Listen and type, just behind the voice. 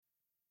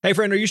Hey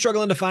friend, are you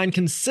struggling to find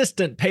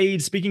consistent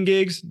paid speaking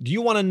gigs? Do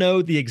you want to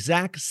know the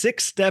exact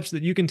 6 steps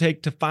that you can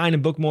take to find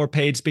and book more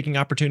paid speaking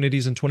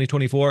opportunities in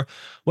 2024?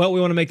 Well,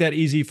 we want to make that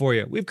easy for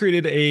you. We've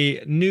created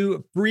a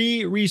new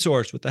free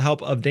resource with the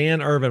help of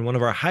Dan Irvin, one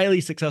of our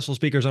highly successful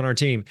speakers on our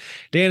team.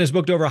 Dan has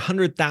booked over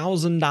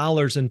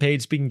 $100,000 in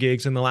paid speaking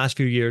gigs in the last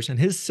few years, and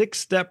his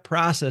 6-step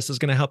process is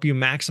going to help you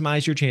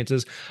maximize your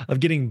chances of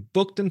getting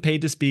booked and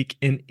paid to speak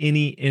in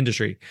any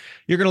industry.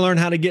 You're going to learn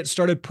how to get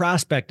started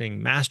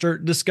prospecting, master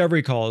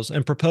discovery calls,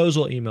 and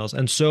proposal emails,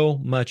 and so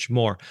much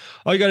more.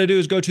 All you got to do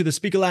is go to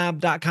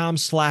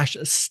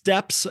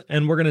thespeakerlab.com/steps,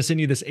 and we're going to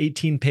send you this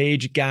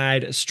 18-page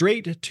guide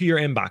straight to your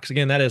inbox.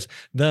 Again, that is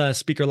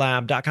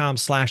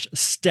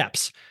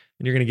thespeakerlab.com/steps,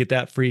 and you're going to get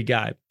that free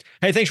guide.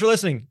 Hey, thanks for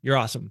listening. You're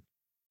awesome.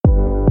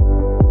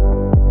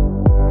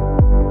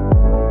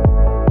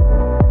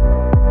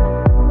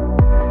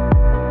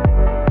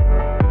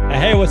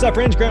 Hey, what's up,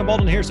 friends? Grant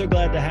Baldwin here. So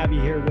glad to have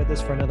you here with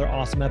us for another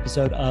awesome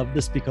episode of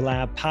the Speaker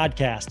Lab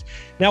podcast.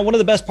 Now, one of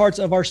the best parts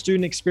of our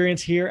student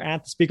experience here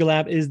at the Speaker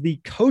Lab is the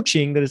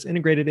coaching that is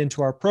integrated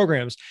into our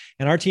programs.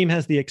 And our team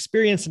has the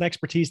experience and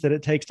expertise that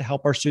it takes to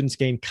help our students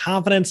gain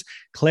confidence,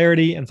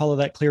 clarity, and follow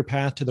that clear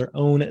path to their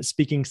own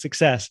speaking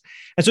success.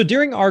 And so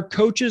during our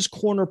Coaches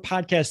Corner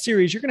podcast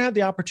series, you're going to have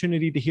the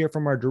opportunity to hear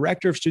from our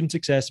Director of Student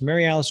Success,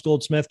 Mary Alice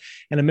Goldsmith,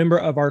 and a member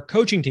of our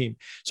coaching team.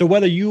 So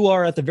whether you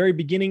are at the very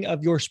beginning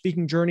of your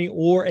speaking journey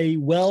or a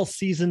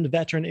well-seasoned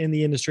veteran in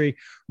the industry,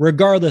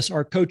 regardless,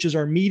 our coaches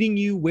are meeting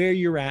you where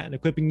you're at and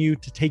equipping you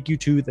to take you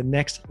to the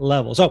next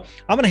level. So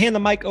I'm going to hand the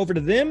mic over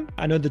to them.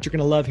 I know that you're going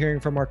to love hearing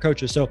from our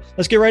coaches. So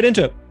let's get right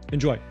into it.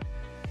 Enjoy.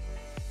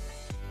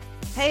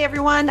 Hey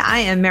everyone, I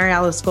am Mary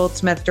Alice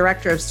Goldsmith,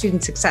 Director of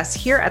Student Success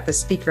here at the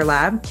Speaker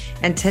Lab.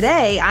 And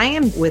today I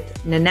am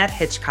with Nanette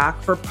Hitchcock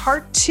for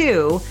part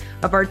 2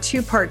 of our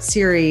 2-part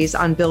series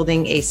on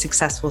building a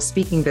successful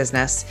speaking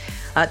business.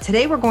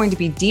 Today we're going to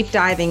be deep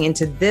diving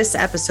into this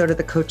episode of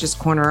the Coaches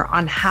Corner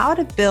on how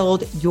to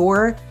build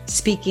your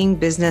speaking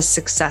business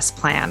success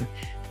plan.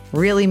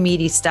 Really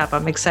meaty stuff.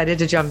 I'm excited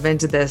to jump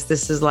into this.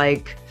 This is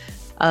like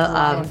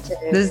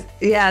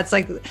it's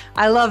like,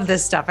 I love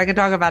this stuff. I could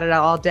talk about it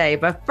all day.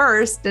 But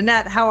first,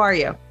 Nanette, how are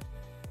you?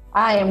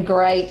 I am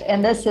great.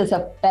 And this is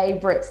a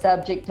favorite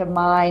subject of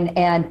mine.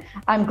 And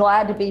I'm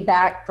glad to be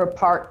back for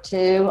part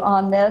 2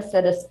 on this,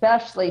 and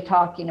especially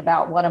talking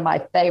about one of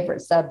my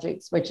favorite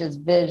subjects, which is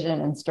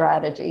vision and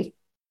strategy.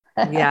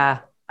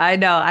 Yeah, I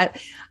know.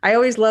 I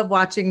always love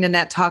watching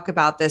Nanette talk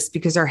about this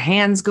because her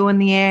hands go in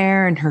the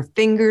air and her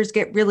fingers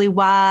get really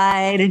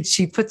wide and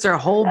she puts her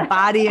whole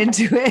body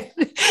into it.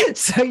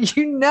 So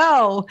you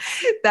know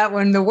that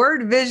when the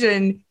word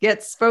vision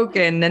gets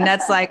spoken,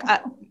 Nanette's like,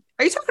 are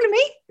you talking to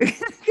me?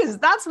 Because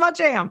that's my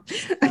jam.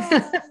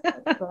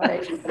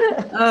 Right.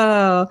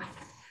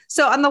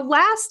 So on the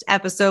last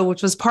episode,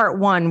 which was part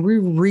 1, we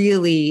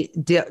really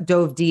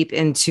dove deep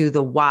into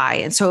the why.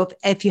 And so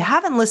if you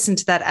haven't listened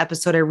to that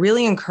episode, I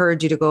really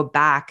encourage you to go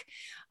back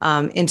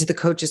into the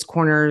Coaches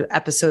Corner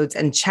episodes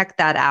and check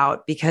that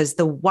out, because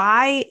the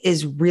why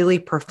is really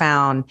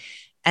profound.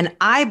 And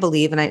I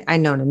believe, and I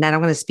know, Nanette, I'm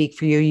going to speak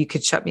for you. You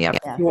could shut me up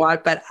if you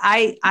want, but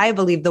I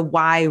believe the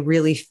why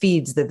really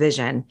feeds the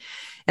vision.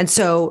 And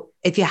so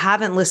if you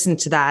haven't listened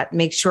to that,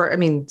 make sure,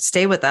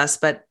 stay with us,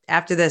 but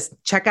after this,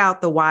 check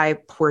out the why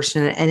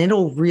portion and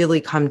it'll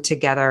really come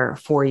together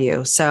for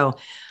you. So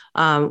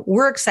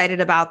we're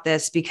excited about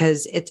this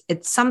because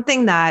it's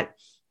something that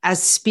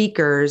as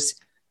speakers,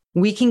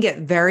 we can get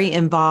very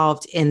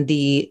involved in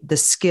the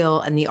skill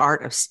and the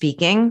art of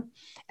speaking.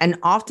 And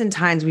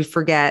oftentimes we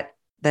forget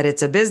that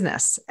it's a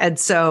business. And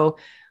so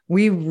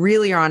we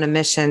really are on a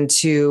mission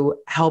to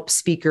help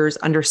speakers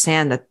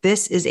understand that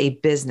this is a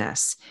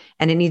business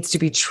and it needs to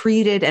be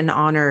treated and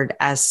honored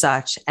as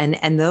such.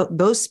 And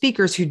those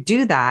speakers who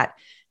do that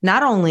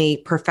not only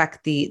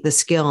perfect the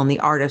skill and the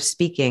art of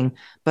speaking,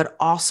 but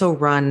also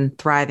run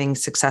thriving,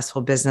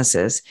 successful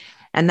businesses.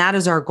 And that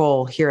is our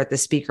goal here at the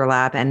Speaker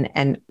Lab.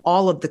 And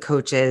all of the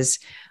coaches,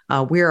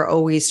 we are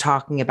always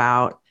talking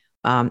about,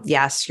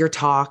 yes, your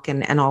talk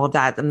and all of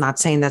that. I'm not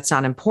saying that's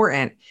not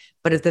important,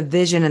 but if the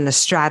vision and the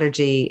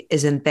strategy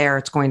isn't there,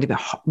 it's going to be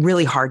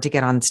really hard to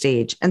get on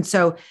stage. And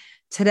so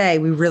today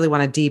we really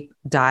want to deep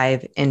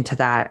dive into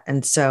that.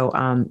 And so,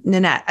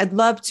 Nanette, I'd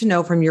love to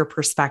know from your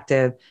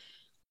perspective,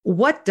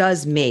 what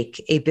does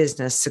make a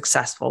business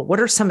successful? What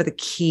are some of the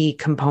key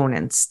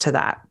components to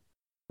that?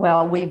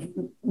 Well, we've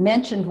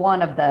mentioned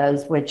one of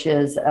those, which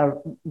is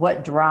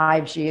what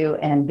drives you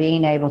and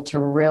being able to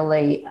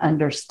really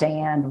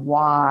understand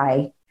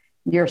why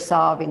you're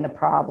solving the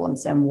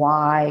problems and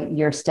why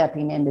you're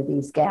stepping into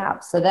these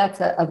gaps. So that's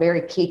a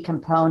very key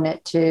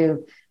component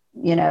to,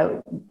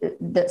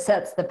 that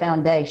sets the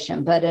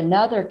foundation. But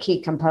another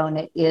key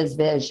component is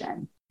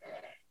vision.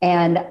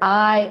 And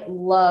I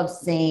love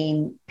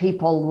seeing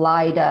people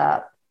light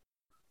up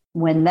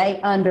when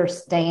they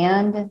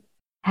understand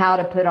how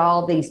to put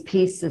all these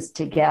pieces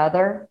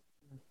together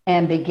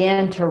and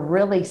begin to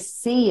really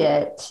see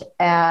it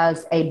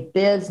as a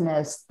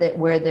business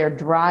where they're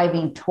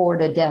driving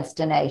toward a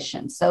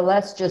destination. So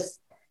let's just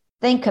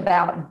think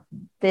about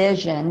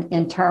vision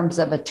in terms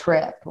of a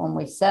trip. When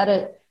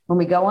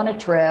we go on a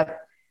trip,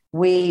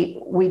 we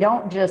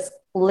don't just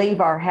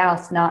leave our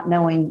house not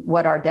knowing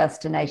what our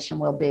destination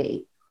will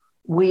be.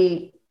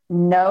 We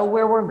know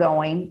where we're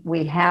going.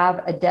 We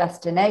have a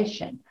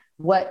destination.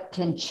 What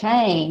can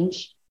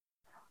change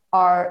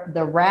are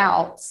the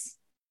routes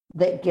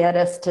that get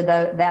us to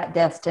that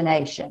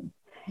destination.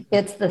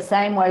 It's the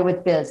same way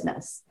with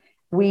business.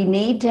 We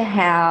need to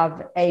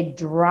have a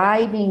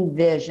driving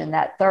vision,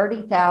 that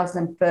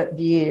 30,000 foot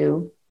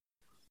view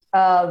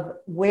of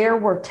where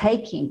we're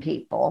taking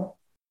people.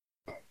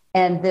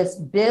 And this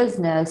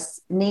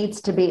business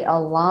needs to be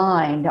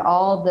aligned,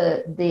 all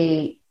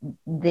the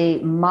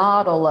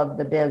model of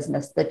the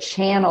business, the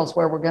channels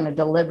where we're going to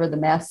deliver the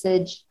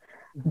message,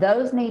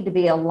 those need to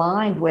be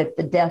aligned with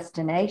the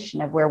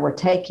destination of where we're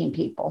taking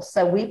people.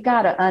 So we've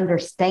got to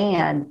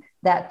understand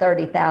that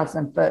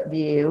 30,000 foot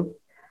view.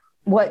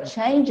 What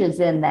changes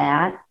in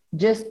that,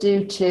 just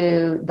due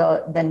to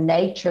the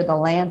nature, the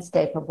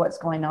landscape of what's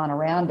going on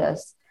around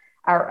us,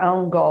 our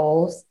own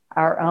goals,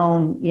 our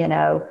own,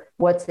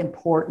 what's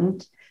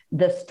important,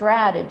 the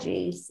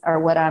strategies are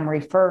what I'm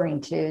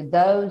referring to.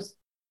 Those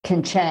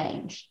can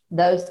change.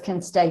 Those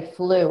can stay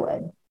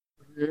fluid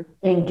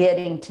in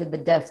getting to the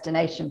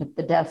destination, but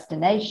the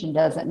destination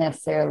doesn't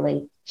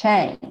necessarily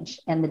change.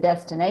 And the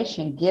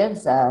destination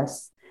gives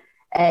us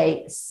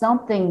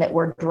something that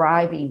we're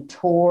driving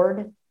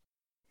toward.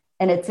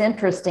 And it's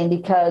interesting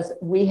because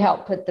we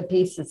help put the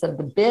pieces of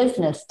the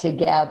business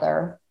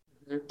together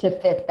to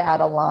fit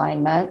that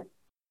alignment.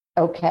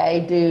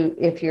 Okay,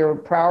 if you're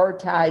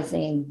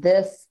prioritizing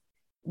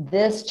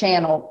this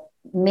channel,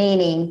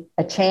 meaning,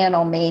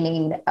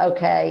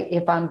 okay,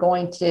 if I'm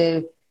going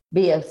to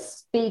be a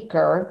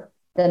speaker,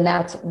 then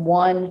that's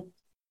one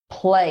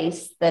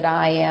place that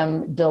I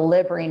am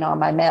delivering on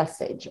my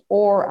message.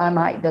 Or I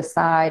might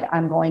decide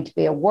I'm going to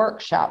be a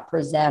workshop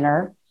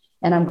presenter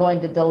and I'm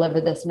going to deliver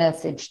this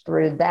message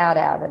through that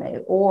avenue,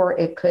 or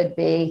it could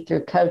be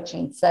through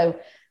coaching.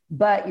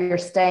 But you're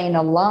staying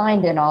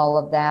aligned in all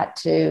of that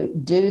to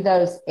do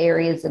those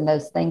areas and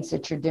those things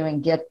that you're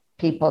doing, get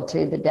people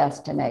to the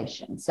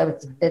destination. So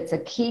it's a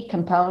key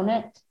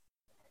component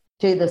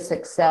to the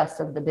success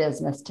of the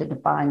business to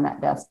define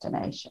that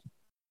destination.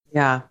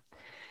 Yeah.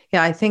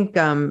 Yeah. I think,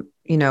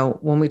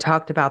 when we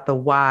talked about the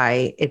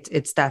why,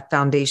 it's that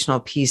foundational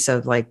piece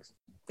of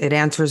it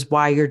answers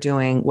why you're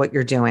doing what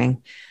you're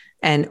doing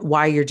and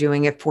why you're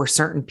doing it for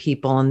certain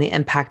people and the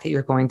impact that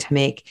you're going to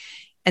make.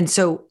 And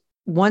so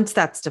once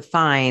that's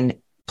defined,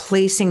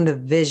 placing the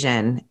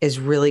vision is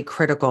really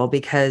critical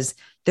because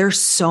there's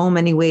so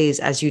many ways,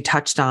 as you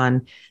touched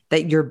on,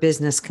 that your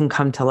business can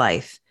come to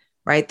life,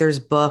 right? There's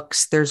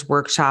books, there's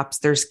workshops,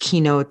 there's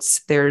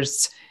keynotes,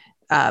 there's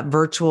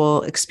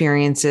virtual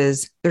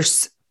experiences.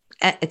 It's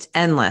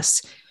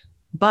endless.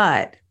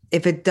 But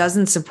if it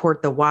doesn't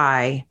support the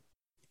why,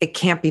 it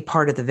can't be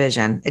part of the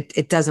vision.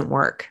 It doesn't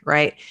work,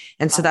 right?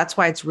 And so that's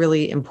why it's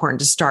really important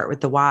to start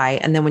with the why.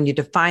 And then when you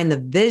define the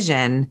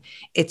vision,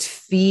 it's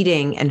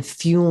feeding and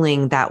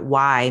fueling that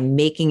why,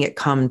 making it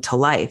come to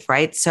life,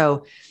 right?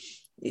 So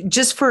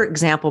just for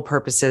example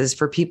purposes,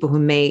 for people who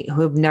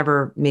have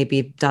never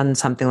maybe done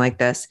something like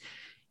this,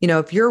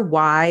 if your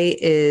why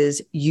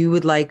is you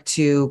would like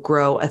to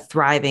grow a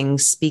thriving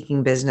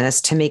speaking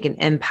business to make an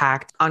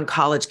impact on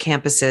college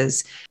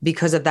campuses,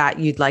 because of that,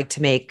 you'd like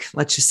to make,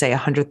 let's just say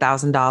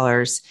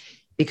 $100,000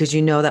 because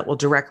that will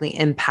directly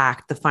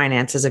impact the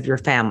finances of your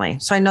family.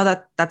 So I know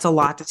that that's a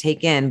lot to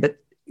take in, but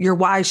your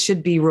why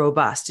should be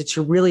robust. It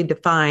should really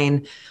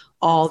define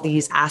all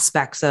these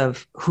aspects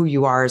of who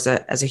you are as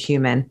a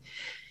human.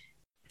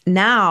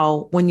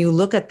 Now, when you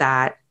look at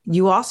that,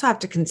 you also have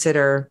to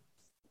consider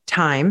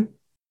time.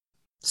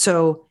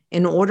 So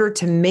in order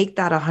to make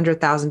that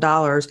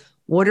 $100,000,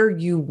 what are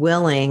you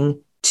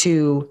willing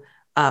to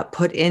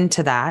put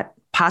into that,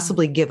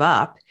 possibly give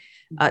up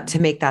to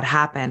make that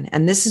happen?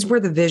 And this is where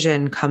the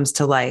vision comes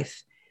to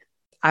life.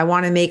 I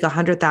want to make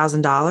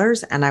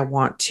 $100,000 and I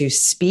want to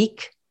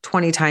speak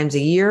 20 times a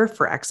year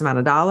for X amount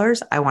of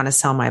dollars. I want to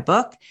sell my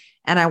book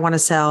and I want to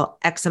sell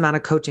X amount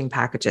of coaching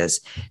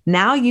packages.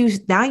 Now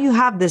you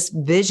have this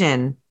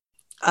vision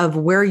of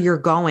where you're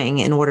going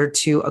in order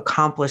to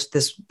accomplish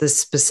this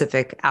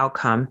specific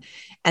outcome,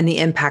 and the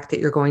impact that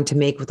you're going to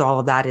make with all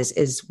of that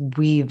is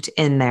weaved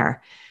in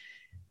there.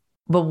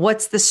 But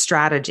what's the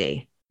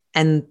strategy?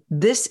 And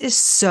this is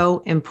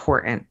so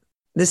important.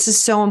 This is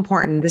so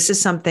important. This is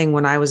something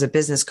when I was a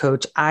business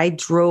coach, I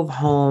drove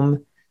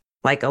home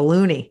like a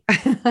loony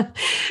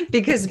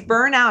because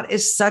burnout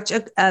is such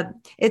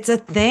it's a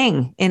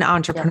thing in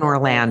entrepreneur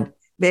land.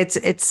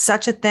 It's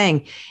such a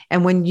thing.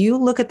 And when you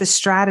look at the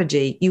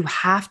strategy, you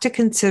have to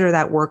consider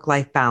that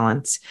work-life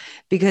balance,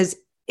 because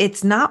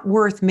it's not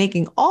worth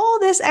making all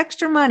this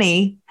extra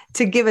money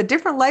to give a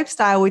different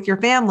lifestyle with your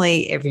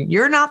family if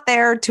you're not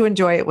there to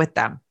enjoy it with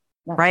them.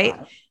 Right.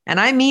 And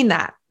I mean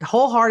that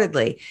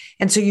wholeheartedly.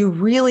 And so you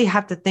really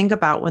have to think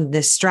about, when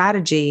this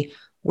strategy,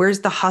 where's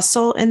the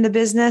hustle in the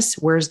business?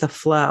 Where's the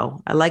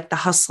flow? I like the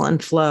hustle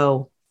and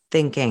flow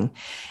thinking.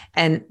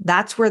 And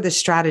that's where the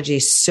strategy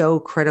is so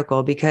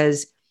critical,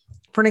 because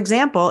for an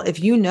example, if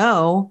you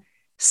know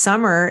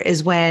summer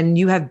is when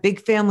you have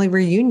big family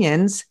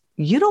reunions,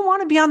 you don't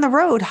want to be on the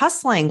road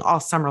hustling all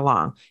summer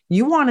long.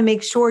 You want to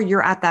make sure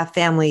you're at that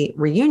family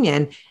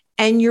reunion,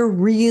 and you're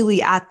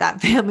really at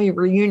that family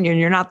reunion.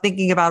 You're not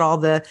thinking about all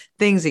the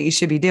things that you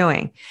should be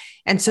doing.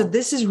 And so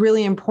this is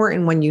really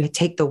important. When you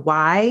take the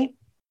why,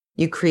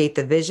 you create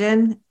the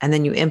vision, and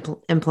then you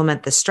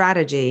implement the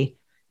strategy,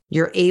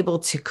 you're able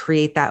to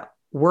create that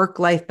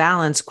work-life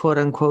balance, quote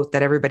unquote,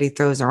 that everybody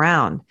throws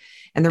around.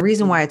 And the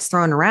reason why it's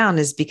thrown around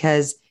is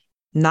because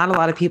not a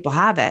lot of people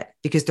have it,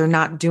 because they're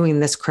not doing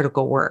this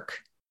critical work.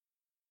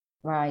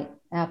 Right.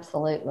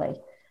 Absolutely.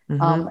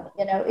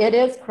 It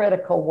is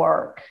critical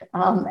work,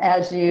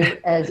 as you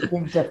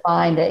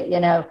defined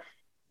it.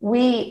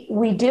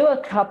 We do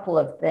a couple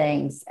of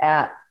things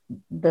at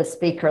the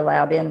Speaker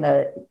Lab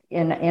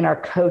in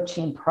our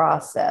coaching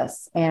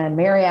process, and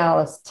Mary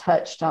Alice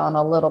touched on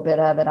a little bit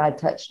of it. I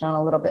touched on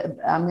a little bit.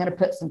 I'm going to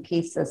put some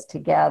pieces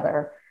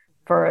together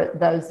for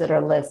those that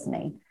are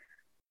listening.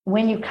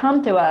 When you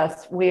come to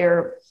us,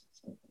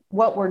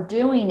 what we're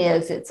doing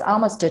is it's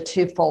almost a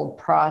twofold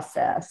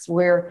process.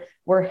 We're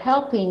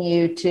helping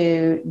you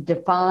to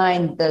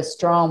define the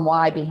strong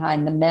why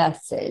behind the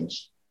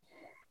message.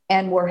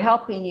 And we're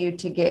helping you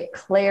to get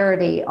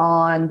clarity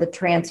on the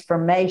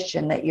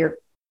transformation that you're,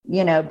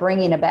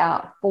 bringing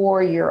about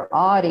for your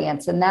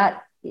audience. And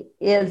that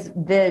is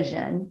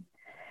vision.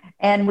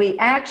 And we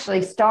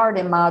actually start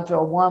in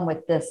module 1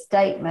 with this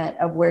statement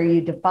of where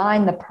you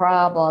define the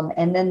problem,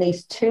 and then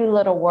these 2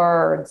 little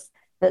words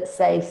that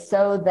say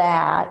 "so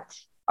that"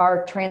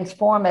 are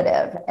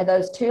transformative. And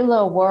those 2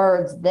 little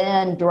words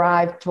then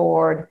drive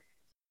toward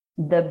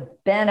the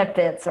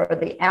benefits or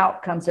the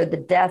outcomes or the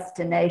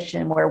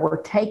destination where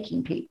we're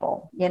taking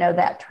people,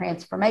 that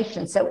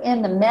transformation. So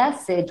in the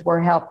message,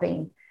 we're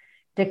helping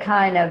to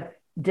kind of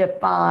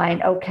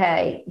define,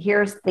 okay,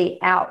 here's the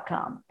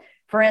outcome.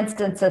 For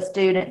instance, a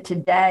student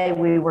today,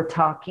 we were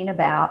talking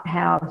about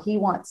how he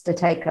wants to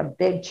take a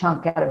big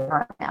chunk out of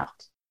burnout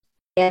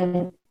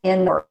in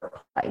the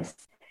workplace,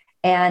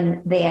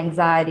 and the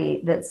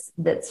anxiety that's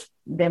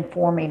been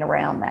forming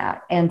around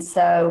that. And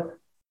so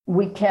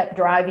we kept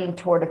driving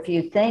toward a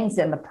few things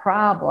in the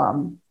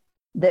problem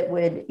that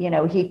would,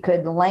 he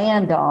could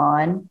land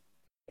on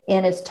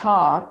in his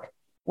talk,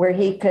 where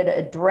he could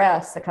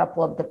address a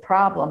couple of the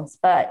problems,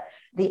 but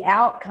the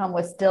outcome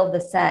was still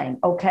the same.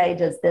 Okay,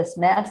 does this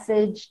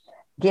message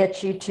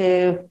get you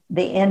to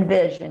the end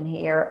vision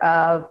here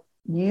of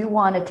you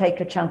want to take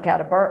a chunk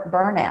out of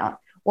burnout?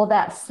 Well,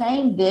 that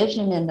same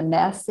vision in the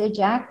message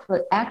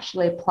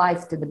actually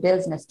applies to the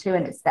business too.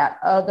 And it's that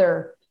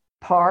other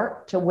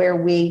part to where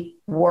we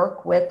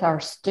work with our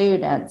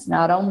students,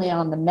 not only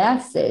on the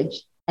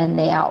message and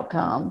the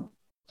outcome,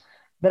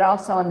 but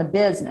also on the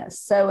business.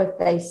 So if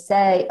they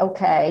say,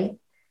 okay,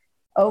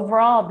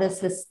 overall,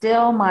 this is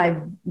still my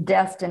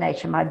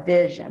destination, my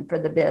vision for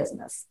the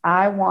business.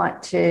 I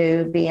want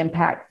to be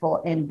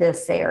impactful in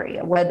this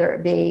area, whether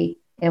it be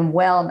in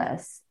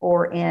wellness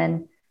or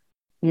in,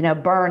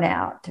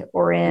 burnout,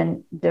 or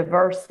in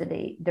diverse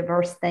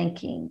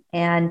thinking,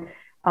 and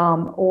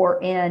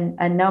or in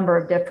a number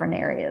of different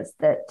areas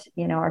that,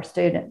 our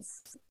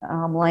students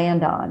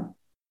land on.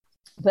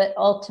 But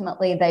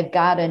ultimately, they've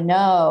got to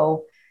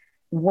know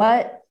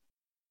what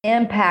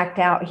impact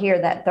out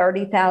here, that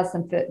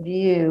 30,000-foot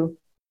view,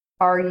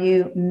 are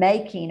you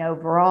making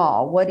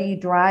overall? What are you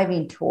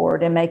driving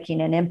toward and making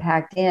an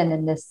impact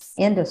in this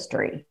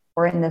industry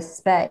or in this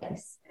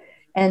space?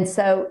 And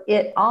so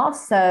it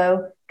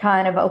also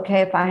kind of,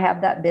 okay, if I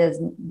have that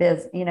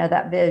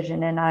that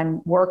vision, and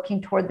I'm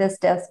working toward this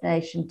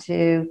destination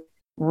to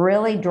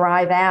really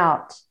drive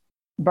out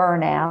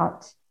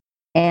burnout,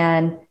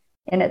 and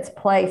in its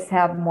place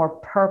have more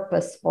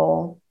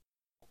purposeful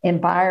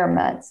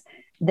environments,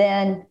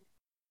 then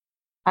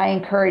I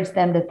encourage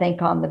them to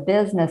think on the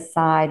business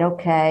side,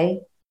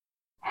 okay,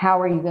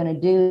 how are you going to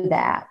do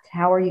that?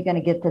 How are you going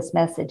to get this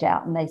message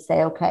out? And they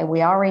say, okay,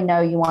 we already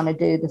know you want to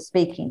do the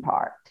speaking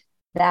part.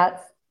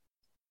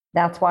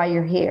 That's why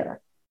you're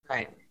here.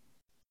 Right.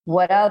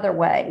 What other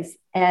ways?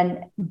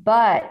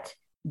 But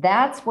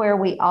that's where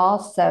we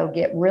also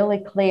get really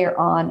clear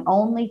on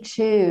only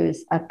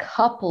choose a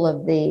couple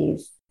of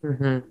these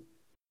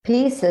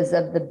pieces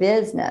of the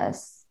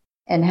business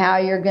and how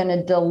you're going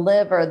to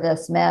deliver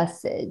this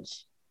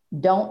message.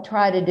 Don't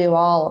try to do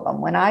all of them.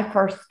 When I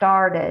first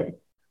started,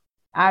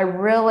 I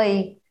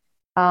really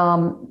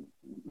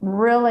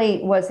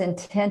was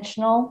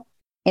intentional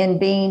in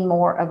being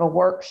more of a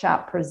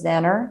workshop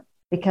presenter,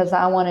 because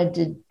I wanted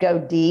to go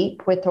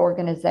deep with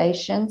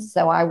organizations.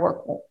 So I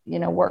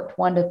worked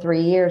 1 to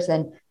 3 years.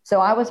 And so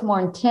I was more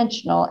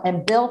intentional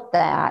and built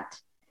that.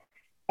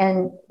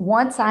 And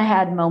once I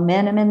had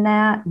momentum in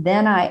that,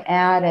 then I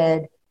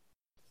added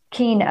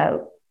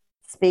keynote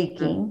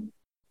speaking.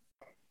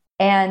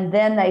 And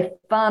then they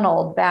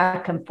funneled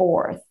back and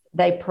forth.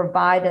 They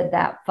provided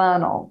that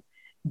funnel.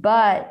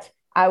 But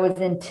I was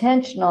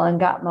intentional and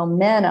got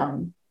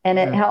momentum and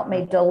it helped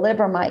me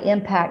deliver my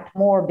impact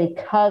more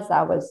because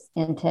I was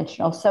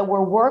intentional. So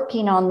we're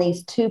working on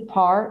these two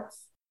parts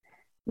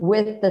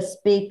with the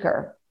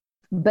speaker,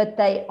 but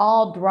they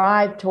all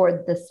drive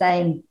toward the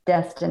same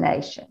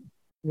destination.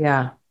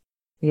 Yeah.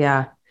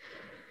 Yeah.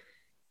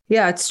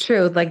 Yeah, it's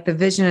true. Like the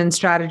vision and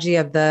strategy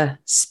of the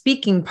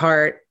speaking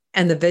part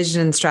and the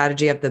vision and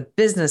strategy of the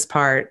business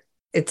part,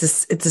 it's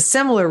a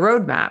similar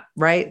roadmap,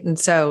 right? And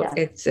so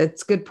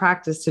it's good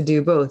practice to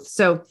do both.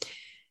 So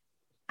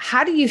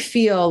how do you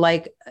feel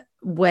like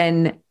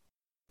when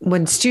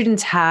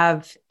students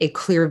have a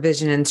clear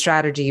vision and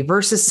strategy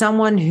versus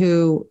someone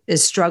who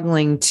is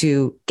struggling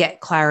to get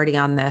clarity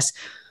on this?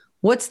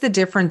 What's the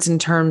difference in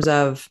terms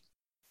of,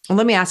 well,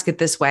 let me ask it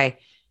this way.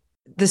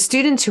 The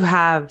students who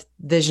have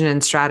vision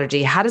and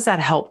strategy, how does that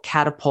help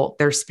catapult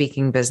their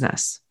speaking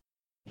business?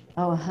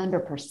 Oh,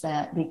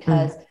 100%.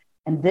 Because,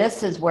 and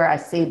this is where I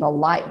see the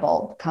light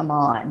bulb come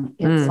on.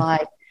 It's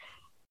like,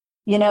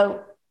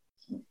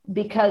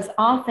 because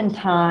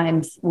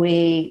oftentimes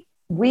we've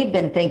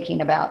been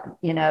thinking about,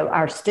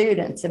 our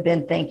students have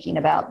been thinking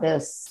about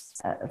this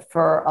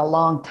for a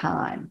long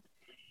time.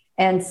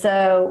 And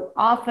so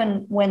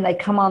often when they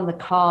come on the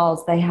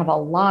calls, they have a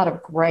lot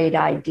of great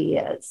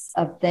ideas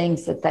of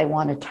things that they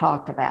want to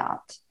talk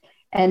about.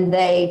 And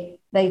they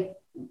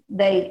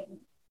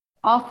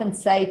often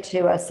say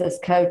to us as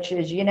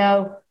coaches,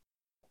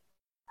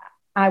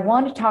 I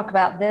want to talk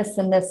about this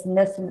and this and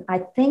this. And I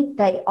think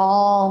they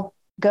all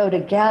go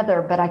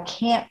together, but I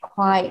can't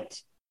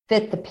quite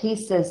fit the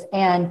pieces.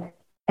 And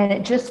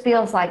it just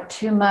feels like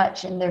too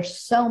much. And there's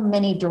so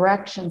many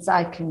directions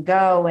I can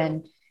go.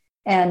 And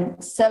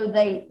so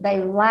they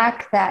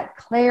lack that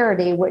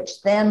clarity,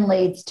 which then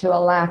leads to a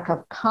lack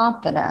of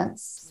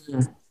confidence.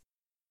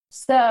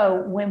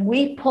 So when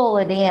we pull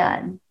it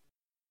in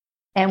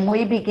and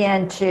we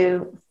begin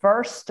to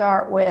first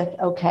start with,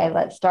 okay,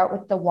 let's start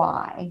with the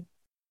why.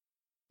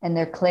 And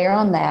they're clear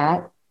on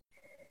that.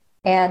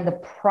 And the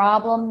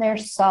problem they're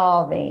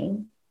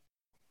solving.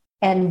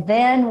 And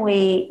then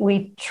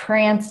we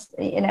transition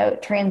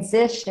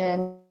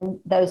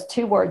those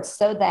two words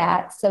so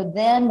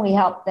then we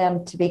help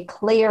them to be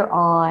clear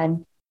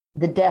on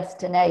the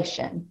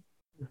destination,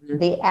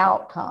 the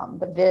outcome,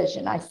 the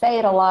vision. I say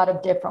it a lot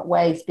of different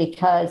ways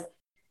because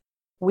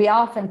we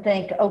often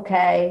think,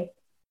 okay,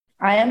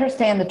 I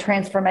understand the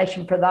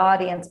transformation for the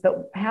audience,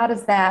 but how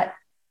does that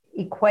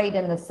equate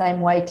in the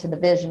same way to the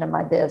vision of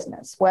my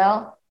business?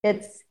 Well,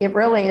 it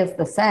really is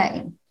the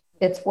same.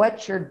 It's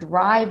what you're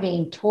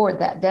driving toward,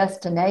 that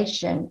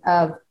destination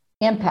of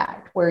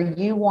impact, where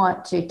you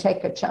want to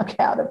take a chunk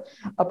out of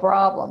a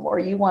problem or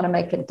you want to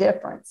make a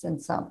difference in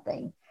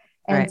something.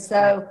 And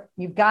so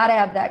you've got to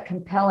have that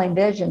compelling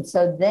vision.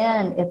 So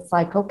then it's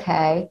like,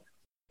 okay,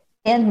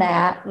 in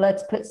that,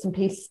 let's put some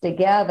pieces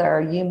together.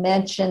 You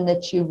mentioned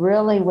that you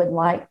really would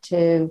like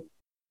to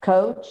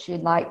coach,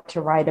 you'd like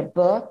to write a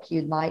book,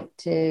 you'd like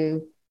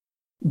to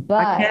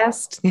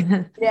podcast.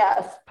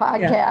 Yes,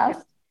 podcast. Yeah.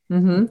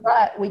 Mm-hmm.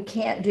 But we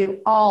can't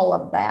do all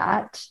of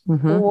that.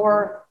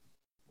 Or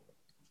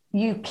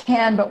you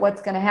can, but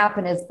what's going to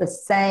happen is the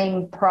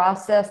same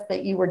process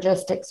that you were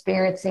just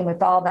experiencing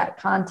with all that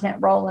content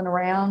rolling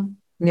around.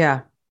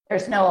 Yeah.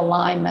 There's no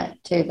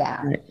alignment to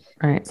that.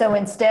 Right. So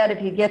instead,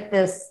 if you get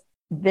this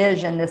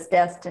vision, this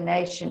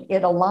destination,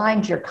 it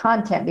aligns your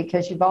content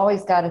because you've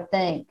always got to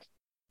think,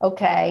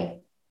 okay,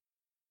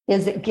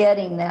 is it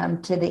getting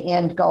them to the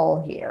end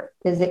goal here?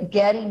 Is it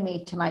getting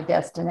me to my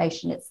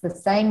destination? It's the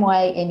same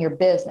way in your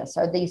business.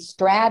 Are these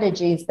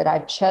strategies that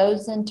I've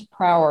chosen to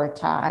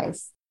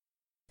prioritize,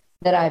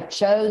 that I've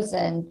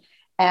chosen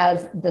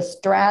as the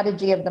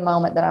strategy of the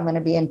moment that I'm going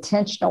to be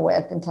intentional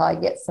with until I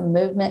get some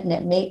movement and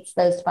it meets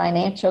those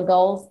financial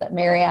goals that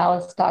Mary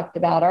Alice talked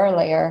about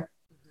earlier?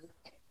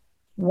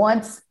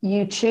 Once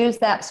you choose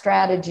that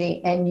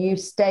strategy and you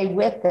stay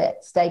with it,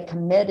 stay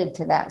committed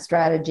to that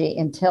strategy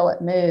until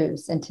it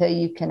moves, until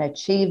you can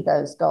achieve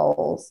those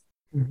goals,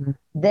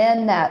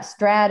 then that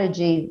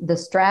strategy, the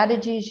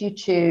strategies you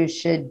choose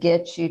should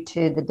get you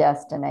to the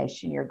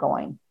destination you're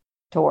going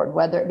toward,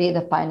 whether it be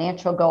the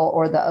financial goal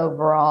or the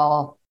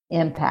overall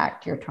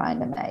impact you're trying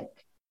to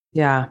make.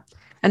 Yeah.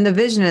 And the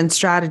vision and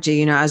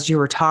strategy, as you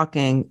were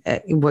talking,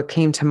 what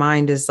came to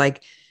mind is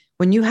like,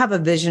 when you have a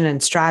vision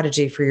and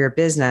strategy for your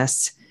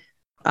business,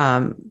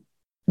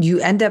 you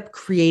end up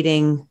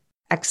creating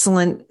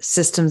excellent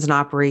systems and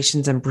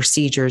operations and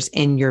procedures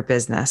in your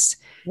business.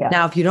 Yeah.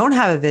 Now, if you don't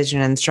have a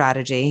vision and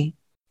strategy,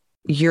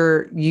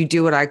 you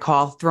do what I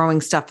call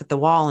throwing stuff at the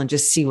wall and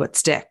just see what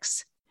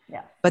sticks.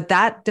 Yeah. But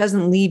that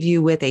doesn't leave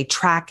you with a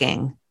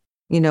tracking.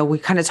 We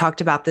kind of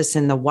talked about this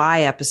in the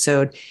why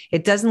episode.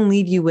 It doesn't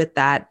leave you with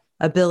that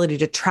ability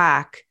to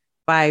track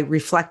by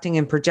reflecting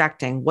and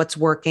projecting what's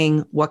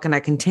working, what can I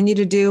continue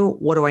to do,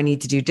 what do I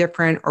need to do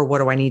different, or what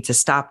do I need to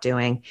stop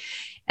doing?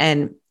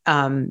 And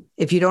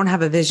if you don't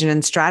have a vision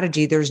and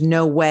strategy, there's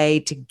no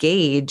way to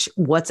gauge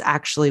what's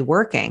actually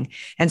working.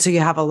 And so you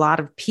have a lot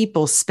of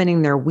people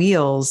spinning their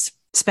wheels,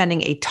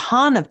 spending a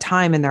ton of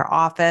time in their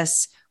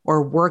office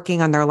or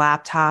working on their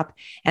laptop.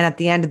 And at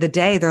the end of the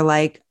day, they're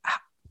like,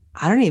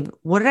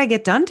 what did I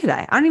get done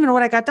today? I don't even know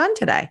what I got done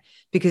today,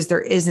 because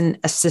there isn't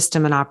a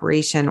system and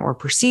operation or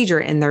procedure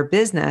in their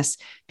business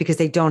because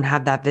they don't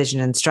have that vision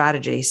and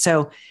strategy.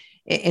 So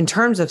in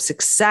terms of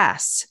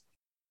success,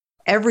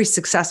 every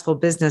successful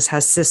business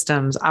has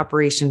systems,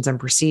 operations, and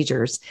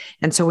procedures.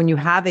 And so when you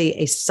have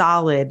a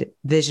solid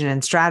vision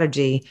and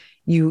strategy,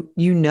 you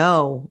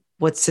know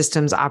what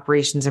systems,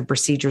 operations, and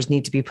procedures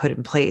need to be put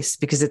in place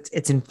because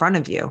it's in front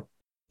of you.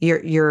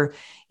 You're,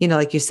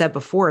 like you said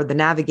before, the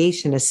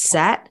navigation is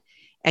set,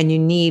 and you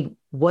need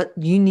what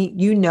you need,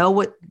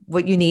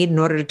 what you need in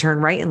order to turn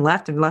right and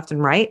left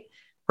and right,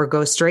 or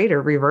go straight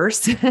or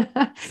reverse.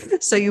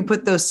 So you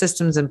put those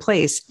systems in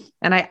place.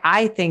 And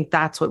I think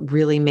that's what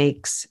really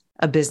makes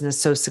a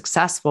business so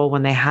successful,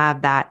 when they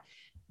have that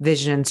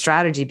vision and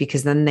strategy,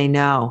 because then they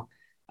know,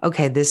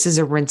 okay, this is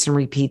a rinse and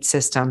repeat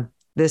system.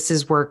 This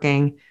is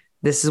working.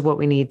 This is what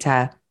we need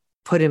to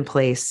put in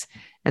place.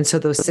 And so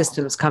those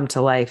systems come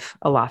to life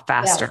a lot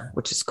faster,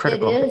 which is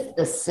critical. It is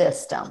the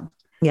system.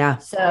 Yeah.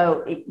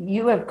 So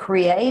you have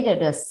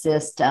created a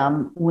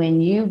system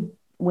when you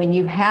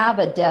have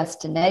a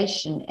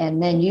destination,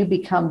 and then you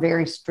become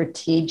very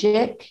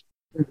strategic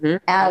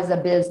as a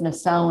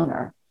business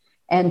owner.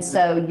 And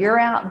so you're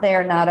out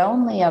there not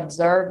only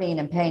observing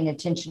and paying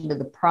attention to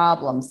the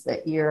problems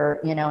that you're,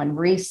 and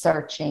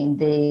researching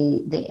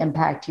the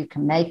impact you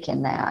can make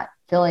in that,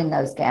 filling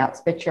those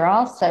gaps, but you're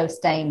also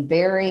staying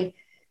very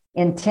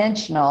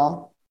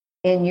intentional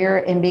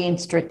in being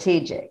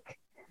strategic.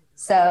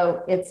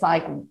 So it's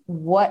like,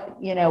 what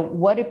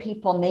do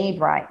people need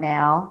right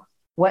now?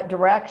 What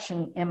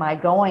direction am I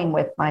going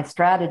with my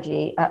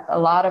strategy? A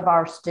lot of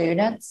our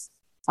students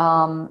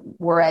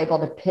were able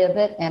to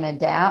pivot and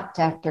adapt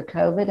after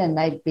COVID, and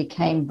they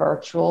became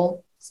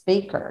virtual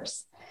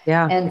speakers.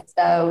 Yeah. And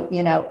so,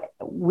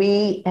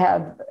 we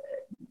have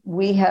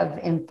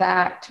in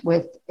fact,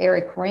 with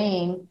Eric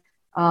Ring,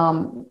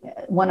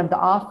 one of the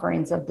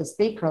offerings of the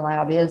Speaker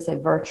Lab is a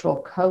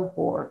virtual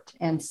cohort.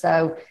 And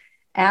so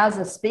as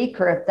a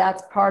speaker, if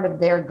that's part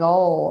of their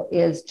goal,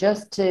 is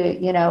just to,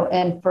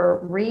 and for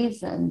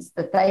reasons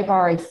that they've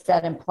already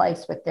set in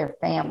place with their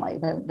family,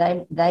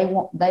 that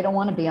they don't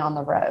want to be on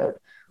the road,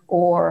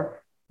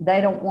 or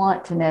they don't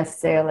want to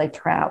necessarily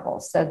travel.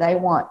 So they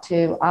want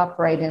to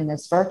operate in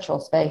this virtual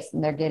space,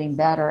 and they're getting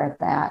better at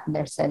that, and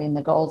they're setting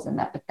the goals in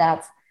that. But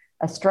that's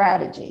a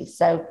strategy.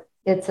 So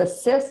it's a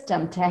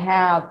system to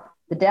have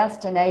the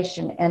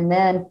destination, and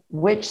then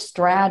which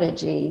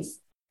strategies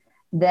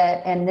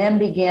and then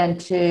begin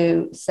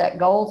to set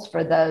goals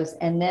for those,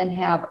 and then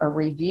have a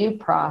review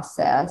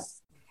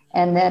process.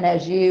 And then,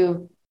 as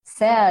you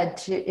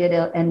said, it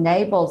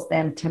enables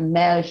them to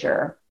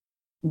measure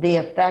the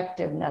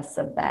effectiveness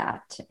of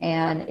that,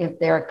 and if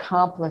they're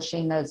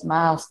accomplishing those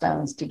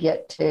milestones to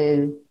get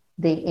to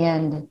the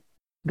end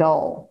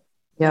goal.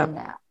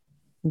 Yeah.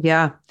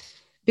 Yeah.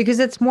 Because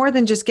it's more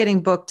than just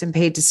getting booked and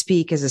paid to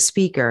speak as a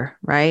speaker,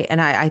 right?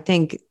 And I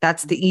think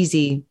that's the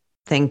easy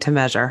thing to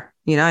measure.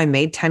 I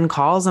made 10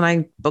 calls and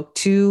I booked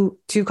two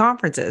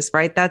conferences,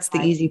 right? That's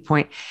the easy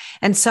point.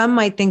 And some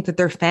might think that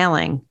they're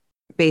failing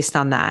based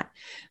on that,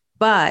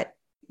 but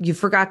you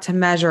forgot to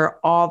measure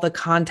all the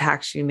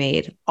contacts you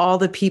made, all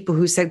the people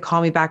who said,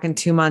 call me back in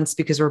 2 months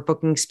because we're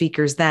booking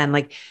speakers then.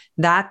 Like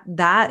that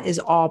is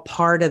all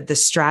part of the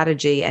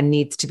strategy and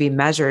needs to be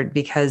measured,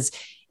 because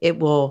it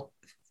will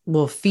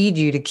feed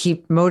you to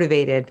keep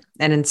motivated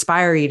and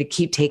inspire you to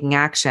keep taking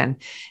action.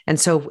 And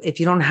so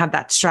if you don't have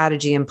that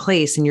strategy in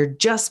place and you're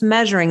just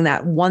measuring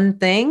that one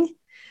thing,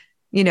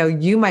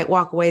 you might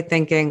walk away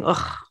thinking,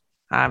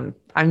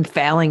 I'm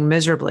failing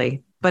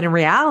miserably. But in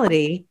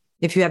reality,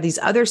 if you have these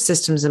other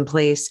systems in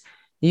place,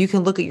 you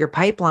can look at your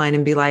pipeline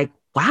and be like,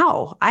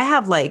 wow, I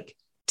have like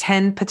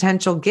 10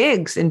 potential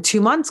gigs in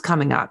 2 months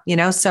coming up,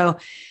 so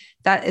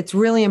that it's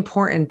really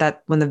important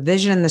that when the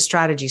vision and the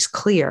strategy is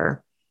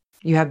clear,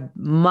 you have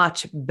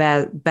much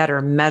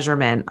better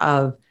measurement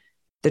of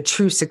the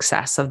true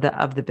success of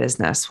the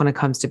business when it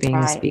comes to being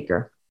a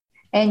speaker.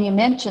 And you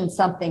mentioned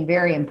something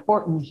very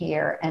important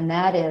here, and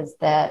that is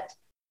that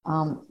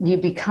you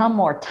become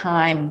more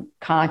time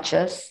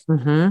conscious,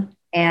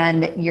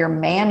 and your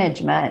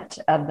management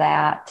of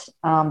that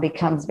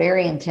becomes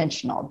very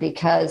intentional,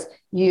 because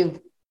you've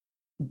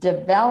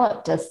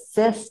developed a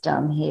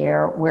system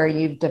here where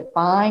you've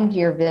defined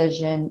your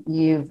vision,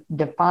 you've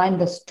defined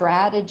the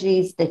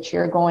strategies that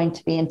you're going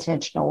to be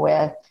intentional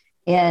with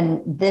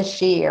in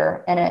this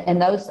year.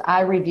 And those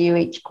I review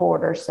each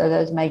quarter, so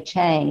those may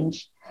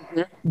change.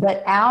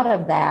 But out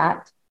of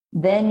that,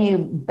 then you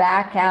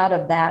back out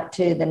of that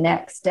to the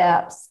next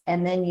steps,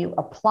 and then you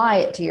apply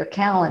it to your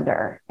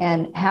calendar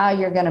and how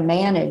you're going to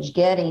manage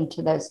getting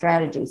to those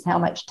strategies, how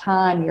much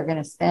time you're going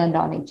to spend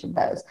on each of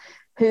those,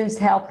 who's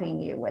helping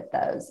you with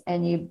those,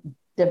 and you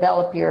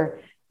develop your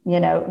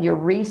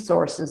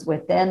resources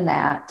within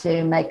that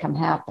to make them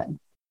happen.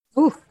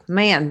 Ooh,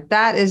 man,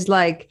 that is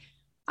like,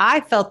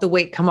 I felt the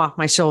weight come off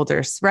my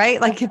shoulders,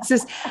 right? Like it's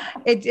just,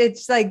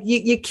 it's like,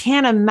 you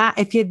can't imagine,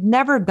 if you'd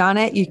never done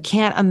it, you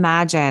can't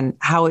imagine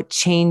how it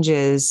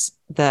changes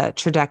the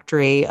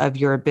trajectory of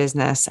your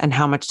business and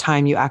how much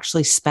time you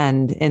actually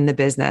spend in the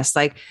business.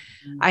 Like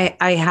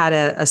I had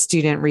a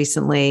student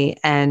recently,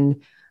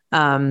 and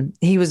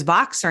he was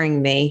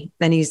Voxering me,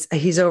 and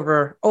he's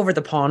over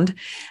the pond.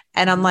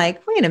 And I'm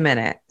like, wait a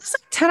minute, it's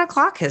like 10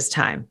 o'clock his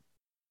time.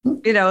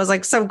 It was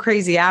like some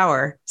crazy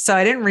hour. So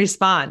I didn't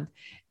respond.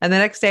 And the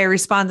next day I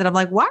responded. I'm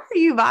like, why are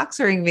you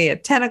Voxering me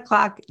at 10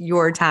 o'clock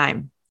your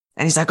time?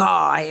 And he's like, oh,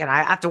 I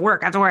have to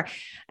work. And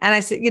I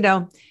said,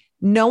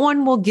 no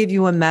one will give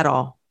you a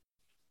medal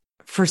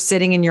for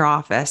sitting in your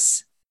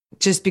office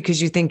just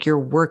because you think you're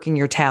working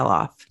your tail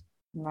off.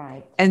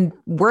 Right. And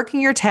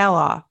working your tail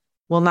off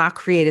will not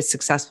create a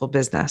successful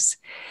business.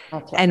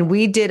 That's right. And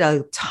we did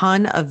a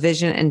ton of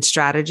vision and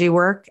strategy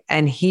work.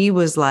 And he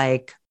was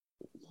like,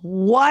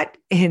 what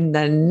in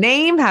the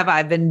name have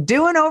I been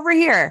doing over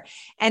here?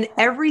 And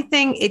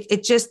everything,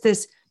 it just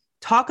this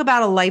talk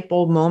about a light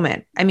bulb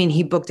moment. I mean,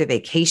 he booked a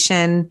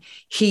vacation.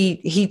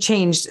 He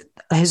changed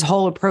his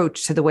whole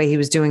approach to the way he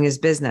was doing his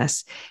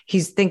business.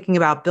 He's thinking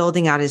about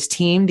building out his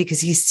team because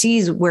he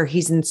sees where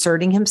he's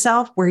inserting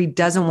himself, where he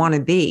doesn't want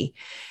to be.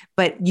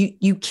 But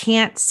you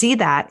can't see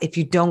that if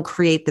you don't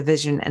create the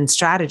vision and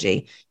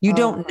strategy. You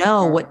don't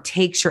know what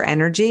takes your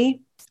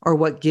energy or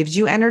what gives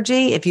you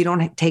energy if you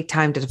don't take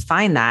time to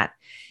define that.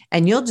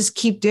 And you'll just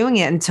keep doing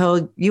it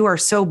until you are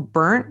so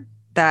burnt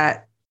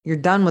that you're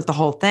done with the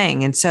whole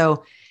thing. And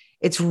so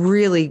it's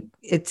really,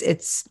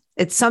 it's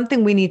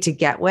something we need to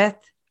get with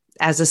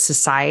as a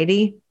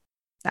society,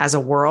 as a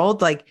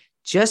world. Like,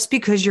 just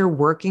because you're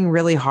working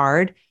really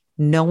hard,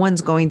 no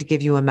one's going to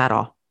give you a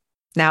medal.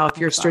 Now, if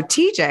you're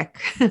strategic,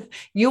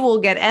 you will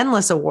get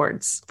endless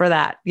awards for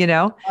that,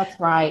 That's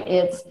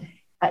right.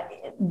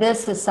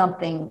 This is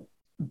something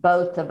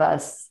both of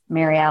us,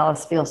 Mary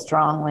Alice, feel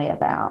strongly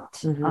about.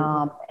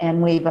 Mm-hmm.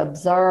 And we've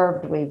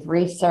observed, we've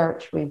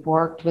researched, we've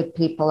worked with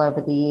people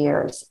over the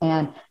years,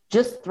 and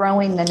just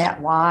throwing the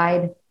net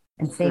wide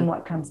and seeing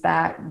what comes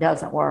back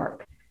doesn't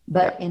work.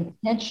 But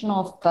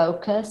intentional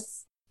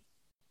focus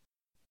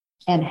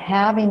and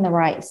having the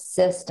right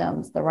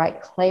systems, the right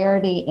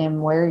clarity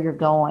in where you're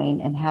going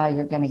and how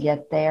you're going to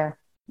get there,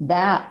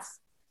 that's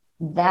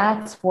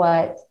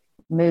what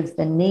moves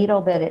the needle.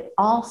 But it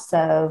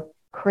also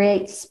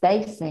create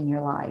space in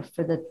your life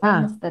for the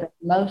things that are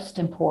most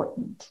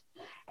important.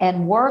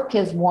 And work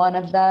is one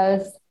of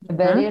those,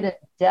 but it is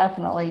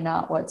definitely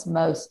not what's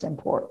most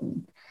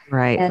important.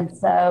 Right. And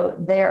so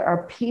there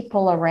are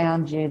people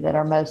around you that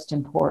are most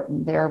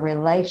important. There are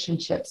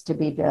relationships to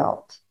be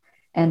built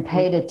and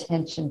paid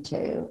attention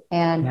to.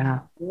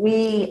 And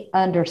we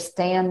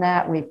understand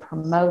that, we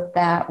promote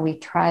that, we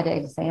try to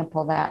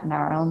example that in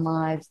our own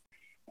lives.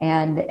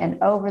 And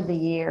over the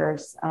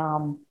years,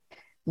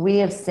 we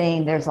have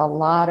seen there's a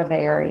lot of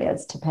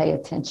areas to pay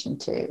attention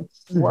to.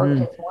 Work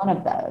is one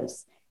of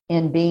those,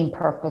 in being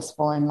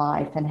purposeful in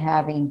life and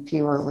having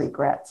fewer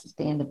regrets at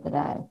the end of the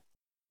day.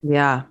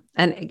 Yeah.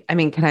 And I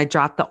mean, can I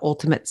drop the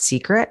ultimate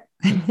secret?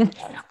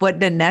 What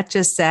Nanette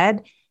just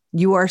said,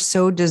 you are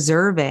so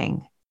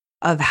deserving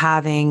of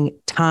having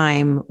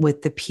time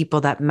with the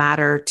people that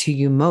matter to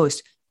you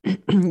most.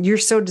 You're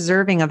so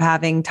deserving of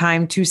having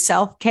time to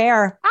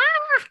self-care.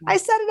 I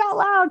said it out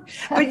loud,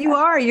 but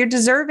you're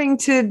deserving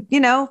to,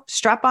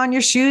 strap on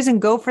your shoes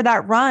and go for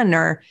that run.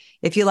 Or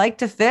if you like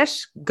to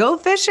fish, go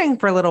fishing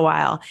for a little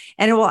while,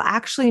 and it will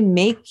actually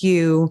make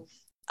you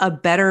a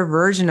better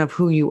version of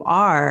who you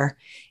are.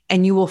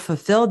 And you will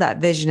fulfill that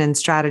vision and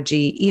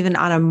strategy even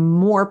on a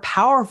more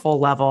powerful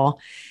level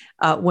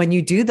when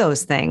you do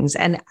those things.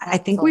 And I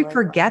think we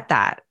forget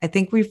that. I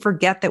think we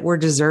forget that we're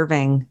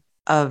deserving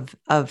of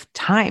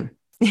time.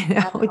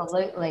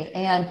 Absolutely.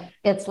 And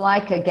it's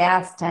like a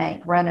gas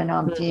tank running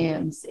on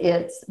fumes.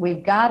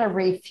 We've got to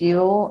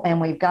refuel,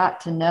 and we've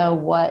got to know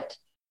what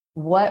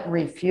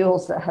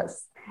refuels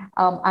us.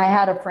 I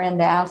had a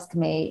friend ask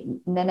me,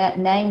 Nanette,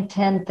 name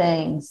 10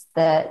 things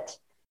that,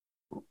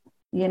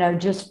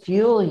 just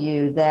fuel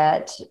you,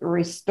 that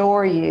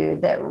restore you,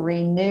 that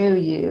renew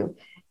you.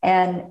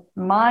 And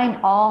mine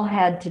all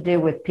had to do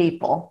with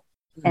people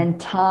and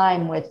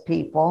time with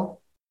people.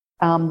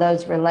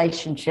 Those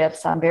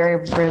relationships. I'm very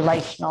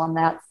relational, and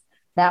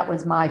that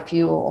was my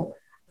fuel.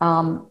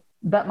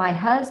 But my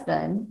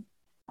husband,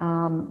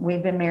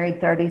 we've been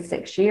married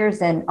 36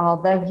 years, and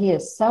although he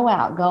is so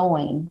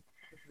outgoing,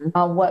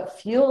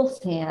 what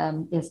fuels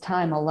him is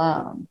time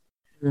alone,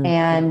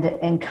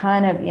 and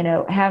kind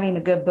of, having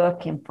a good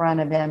book in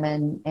front of him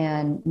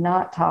and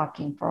not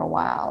talking for a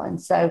while.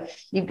 And so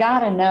you've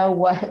got to know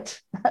what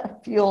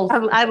fuels.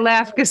 I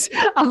laugh because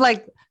I'm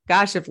like,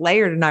 gosh, if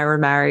Laird and I were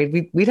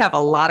married, we'd have a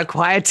lot of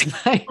quiet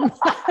time.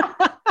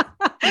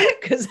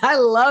 Because I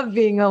love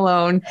being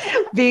alone.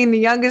 Being the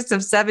youngest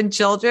of 7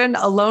 children,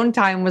 alone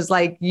time was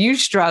like, you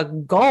struck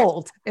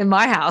gold in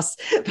my house.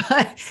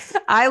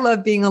 But I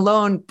love being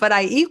alone. But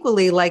I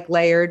equally, like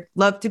Laird,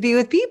 love to be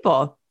with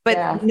people.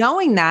 But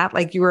knowing that,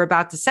 like you were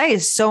about to say,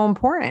 is so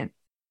important.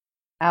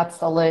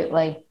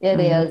 Absolutely. It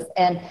is.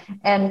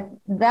 And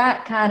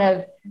that kind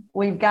of,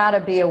 we've got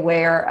to be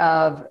aware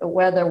of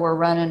whether we're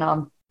running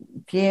on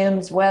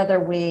fumes, whether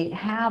we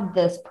have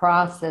this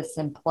process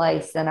in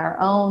place in our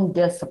own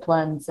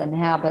disciplines and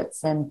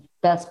habits and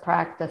best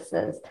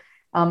practices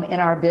in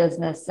our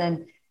business.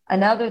 And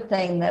another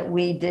thing that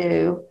we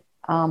do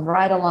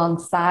right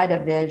alongside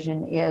a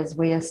vision is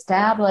we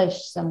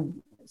establish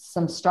some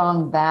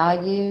strong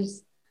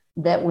values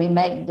that we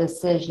make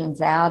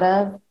decisions out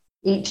of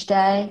each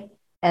day.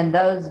 And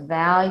those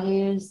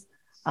values,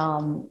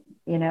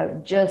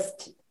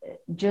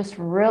 just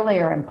really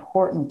are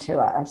important to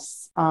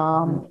us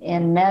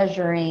in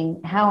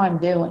measuring how I'm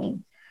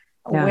doing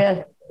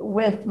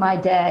with my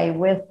day,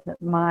 with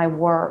my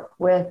work,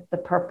 with the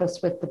purpose,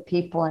 with the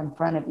people in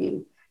front of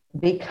you,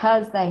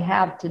 because they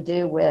have to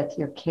do with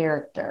your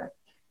character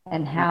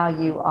and how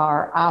you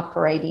are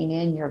operating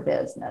in your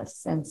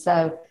business. And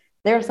so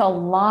there's a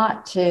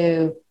lot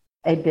to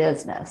a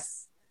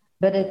business,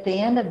 but at the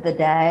end of the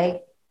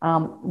day,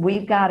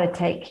 we've got to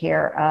take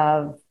care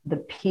of the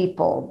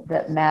people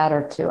that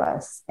matter to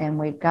us. And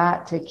we've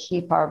got to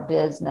keep our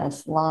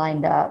business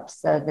lined up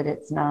so that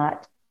it's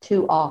not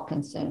too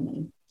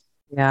all-consuming.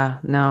 Yeah,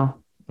 no,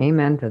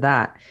 amen to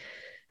that.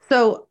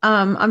 So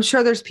I'm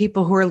sure there's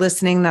people who are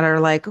listening that are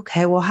like,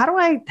 okay, well, how do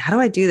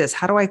I do this?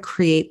 How do I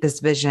create this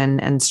vision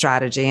and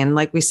strategy? And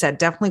like we said,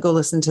 definitely go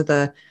listen to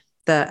the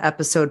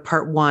episode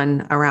part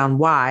 1 around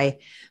why.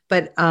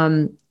 But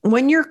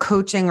when you're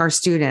coaching our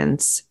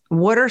students,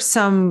 what are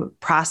some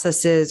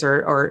processes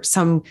or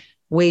some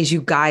ways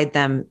you guide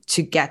them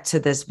to get to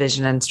this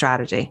vision and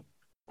strategy?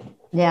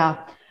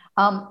 Yeah.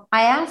 I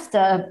asked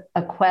a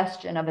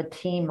question of a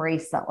team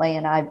recently,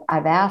 and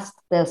I've asked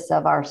this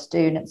of our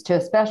students too,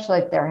 especially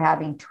if they're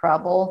having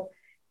trouble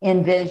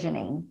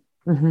envisioning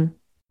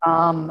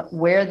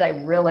where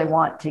they really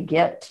want to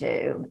get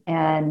to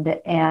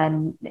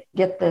and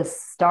get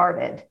this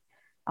started.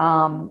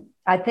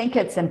 I think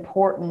it's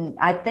important.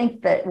 I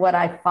think that what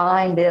I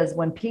find is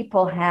when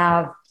people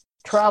have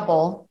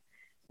trouble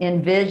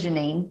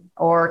envisioning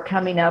or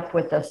coming up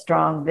with a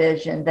strong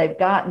vision, they've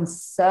gotten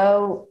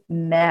so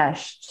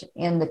meshed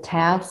in the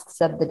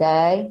tasks of the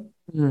day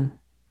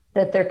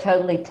that they're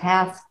totally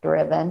task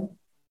driven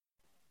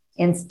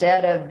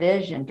instead of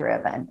vision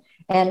driven.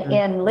 And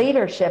in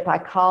leadership, I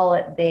call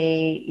it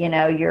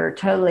you're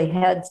totally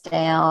heads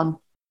down,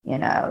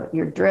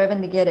 you're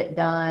driven to get it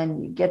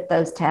done, you get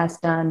those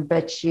tasks done,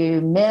 but you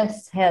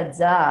miss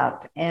heads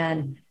up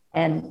and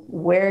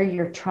where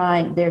you're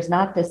trying, there's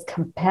not this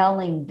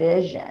compelling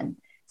vision.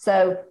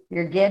 So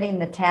you're getting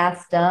the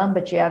task done,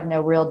 but you have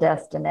no real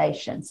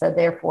destination. So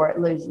therefore it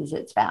loses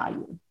its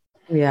value.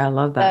 Yeah, I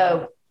love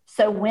that.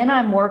 So when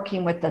I'm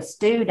working with a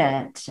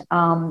student,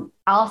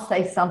 I'll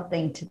say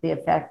something to the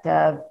effect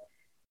of,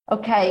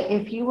 okay,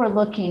 if you were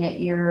looking at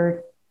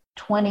your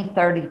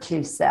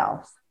 2032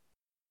 self,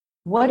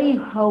 what do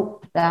you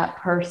hope that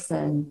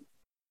person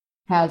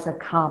has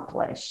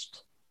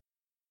accomplished?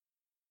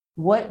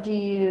 What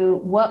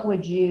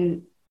would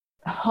you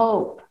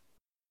hope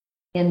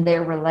in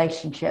their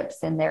relationships,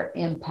 in their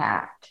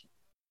impact?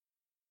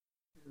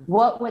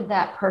 What would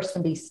that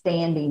person be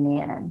standing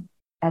in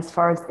as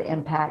far as the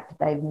impact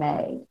they've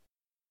made?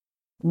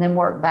 And then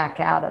work back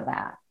out of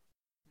that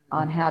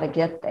on how to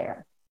get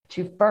there. But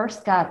you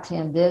first got to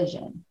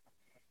envision.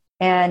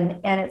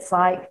 And it's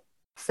like,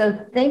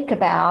 so think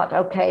about,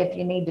 okay, if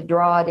you need to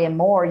draw it in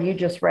more, you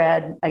just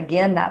read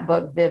again that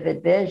book,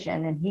 Vivid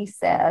Vision, and he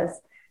says,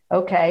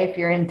 okay, if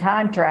you're in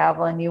time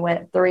travel and you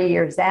went 3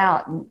 years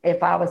out, and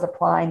if I was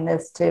applying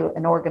this to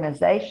an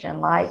organization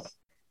like,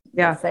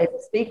 say,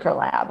 the Speaker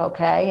Lab,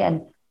 okay,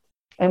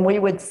 and we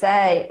would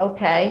say,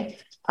 okay,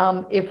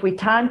 if we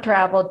time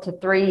traveled to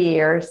 3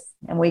 years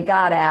and we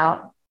got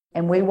out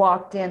and we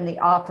walked in the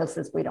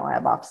offices, we don't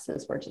have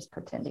offices, we're just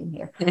pretending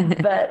here,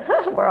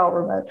 but we're all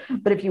remote.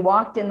 But if you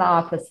walked in the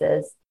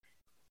offices,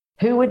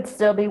 who would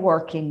still be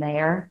working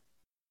there?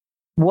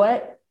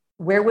 Where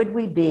would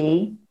we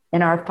be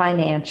in our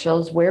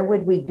financials? Where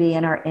would we be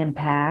in our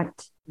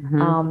impact?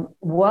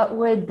 What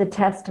would the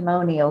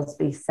testimonials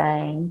be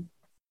saying?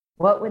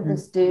 What would the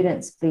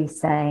students be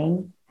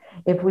saying?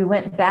 If we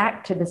went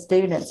back to the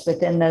students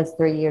within those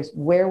 3 years,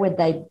 where would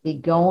they be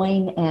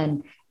going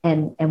and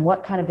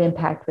what kind of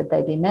impact would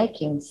they be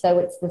making? So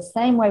it's the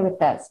same way with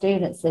that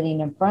student sitting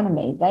in front of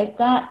me. They've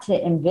got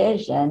to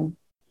envision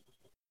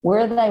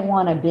where they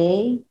want to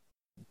be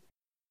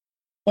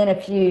in a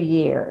few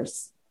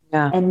years.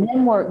 And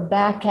then work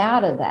back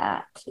out of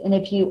that. And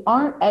if you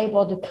aren't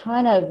able to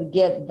kind of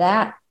get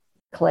that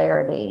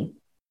clarity,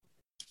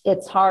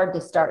 it's hard to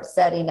start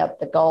setting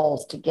up the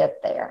goals to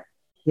get there.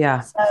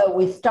 So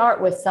we start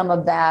with some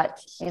of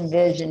that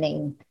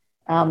envisioning,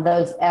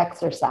 those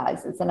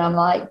exercises. And I'm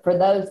like, for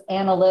those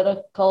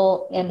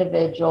analytical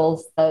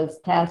individuals, those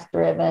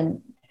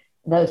task-driven,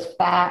 those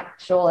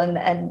factual,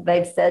 and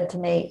they've said to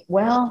me,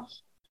 well,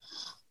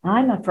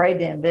 I'm afraid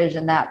to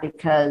envision that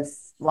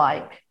because,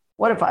 like,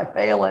 what if I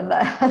fail in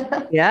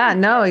that?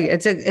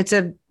 It's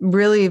a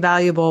really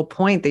valuable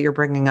point that you're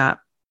bringing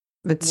up.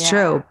 It's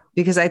true,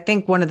 because I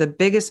think one of the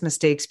biggest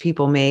mistakes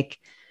people make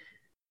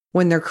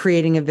when they're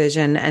creating a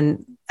vision.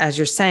 And as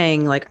you're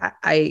saying, like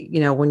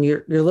when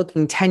you're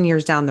looking 10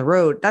 years down the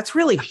road, that's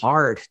really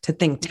hard to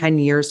think 10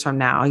 years from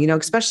now,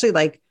 especially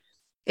like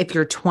if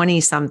you're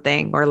 20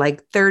 something or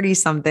like 30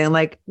 something,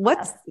 like what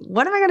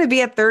am I going to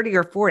be at 30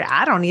 or 40?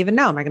 I don't even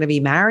know. Am I going to be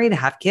married,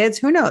 have kids?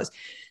 Who knows?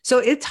 So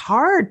it's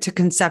hard to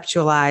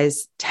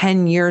conceptualize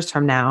 10 years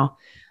from now.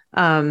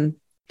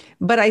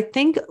 But I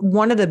think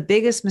one of the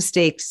biggest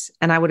mistakes,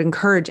 and I would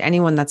encourage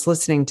anyone that's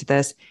listening to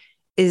this,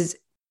 is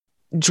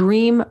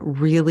dream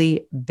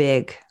really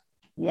big.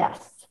 Yes.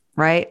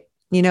 Right.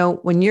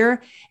 When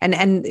you're,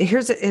 and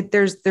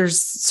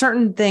there's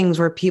certain things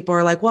where people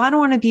are like, well, I don't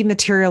want to be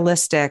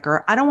materialistic,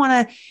 or I don't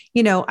want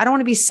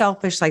to be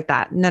selfish like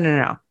that.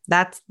 No.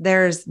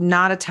 There's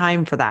not a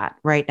time for that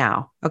right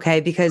now.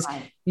 Okay. Because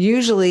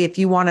usually if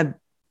you want a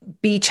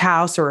beach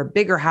house or a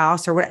bigger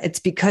house or what, it's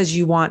because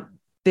you want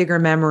bigger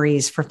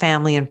memories for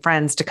family and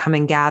friends to come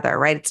and gather,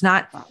 right? It's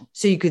not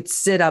so you could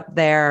sit up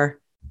there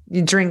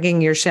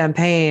drinking your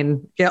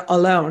champagne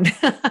alone.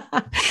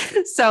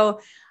 So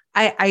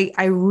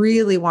I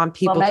really want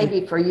people. Well,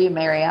 maybe for you,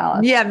 Mary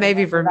Alice. Yeah,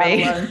 maybe for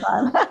me.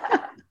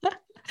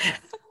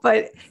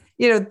 But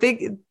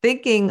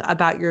thinking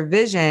about your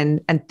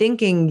vision and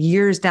thinking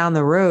years down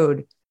the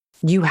road,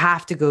 you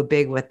have to go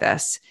big with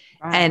this.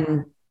 Right.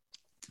 And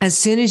as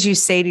soon as you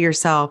say to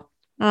yourself,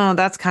 "Oh,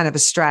 that's kind of a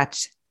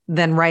stretch,"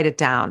 then write it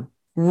down.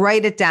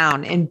 Write it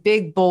down in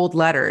big, bold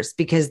letters,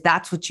 because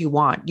that's what you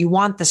want. You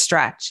want the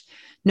stretch.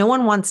 No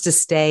one wants to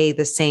stay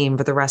the same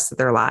for the rest of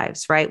their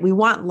lives, right? We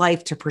want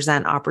life to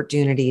present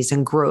opportunities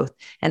and growth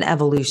and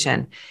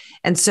evolution.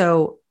 And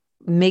so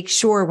make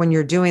sure when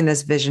you're doing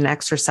this vision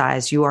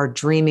exercise, you are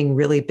dreaming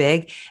really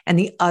big. And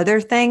the other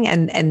thing,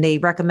 and they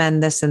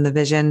recommend this in the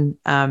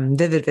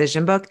Vivid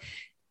Vision book,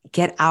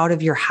 get out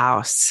of your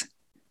house.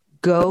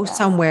 Go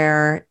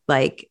somewhere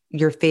like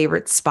your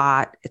favorite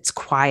spot. It's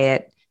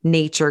quiet.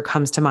 Nature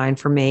comes to mind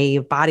for me.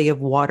 A body of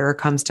water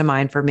comes to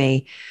mind for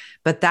me.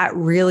 But that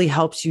really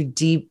helps you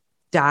deep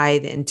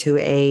dive into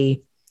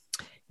I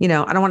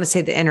don't want to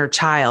say the inner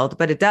child,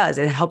 but it does.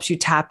 It helps you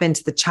tap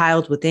into the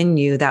child within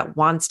you that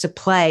wants to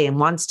play and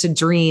wants to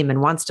dream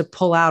and wants to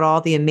pull out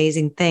all the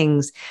amazing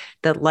things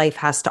that life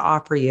has to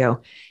offer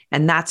you.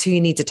 And that's who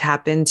you need to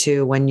tap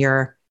into when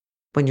you're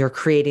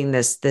creating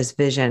this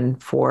vision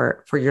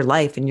for your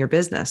life and your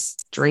business.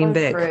 Dream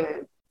big.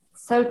 True.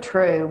 So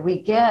true. We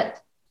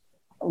get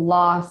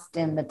lost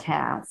in the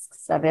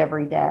tasks of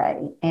every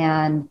day,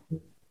 and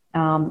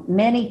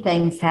many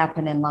things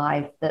happen in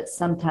life that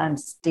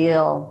sometimes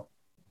steal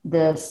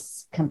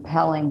this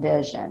compelling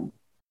vision,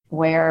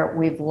 where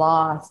we've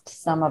lost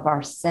some of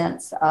our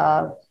sense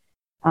of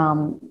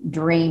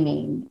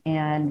dreaming.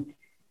 And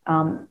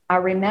I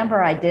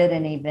remember I did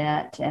an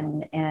event,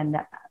 and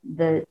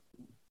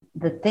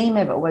the theme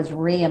of it was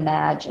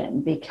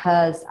reimagine,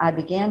 because I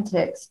began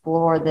to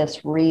explore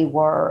this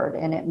word,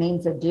 and it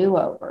means a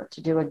do-over,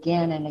 to do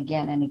again and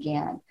again and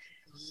again.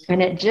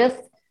 And it just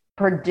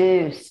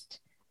produced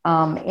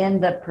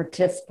in the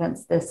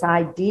participants this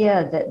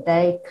idea that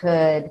they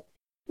could,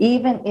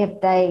 even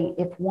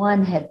if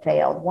one had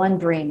failed, one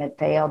dream had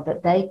failed,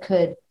 that they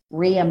could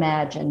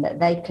reimagine, that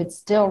they could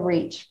still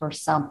reach for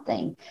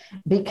something,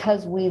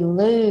 because we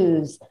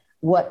lose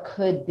what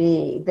could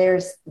be.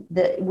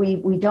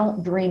 We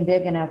don't dream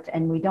big enough,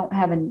 and we don't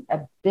have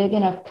a big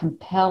enough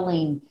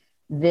compelling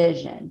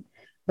vision.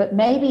 But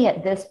maybe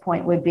at this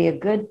point would be a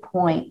good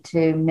point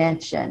to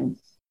mention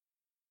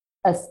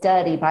a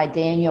study by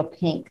Daniel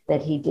Pink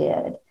that he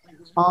did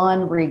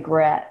on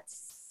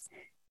regrets.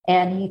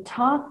 And he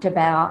talked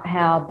about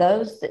how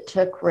those that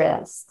took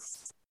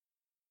risks,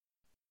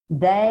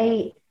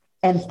 and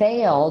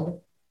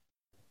failed,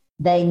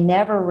 they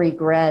never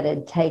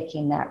regretted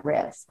taking that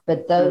risk.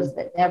 But those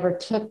that never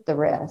took the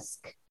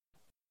risk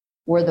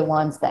were the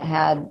ones that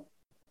had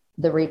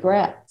the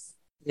regrets.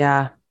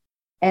 Yeah.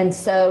 And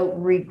so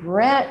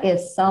regret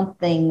is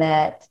something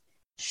that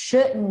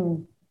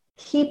shouldn't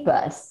keep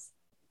us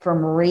from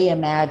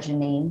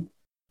reimagining.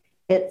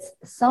 It's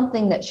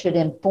something that should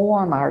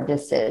inform our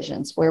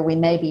decisions, where we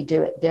maybe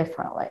do it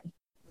differently.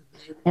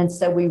 And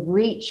so we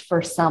reach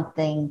for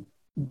something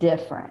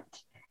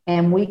different,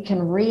 and we can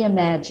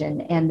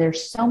reimagine. And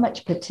there's so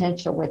much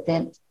potential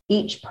within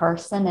each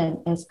person. And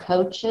as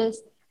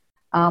coaches,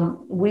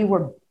 we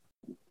were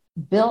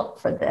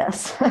built for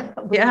this.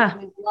 We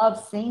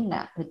love seeing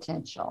that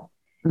potential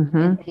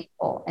in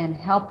people and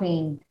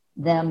helping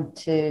them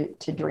to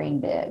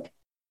dream big.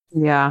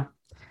 Yeah.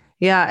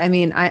 Yeah. I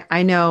mean,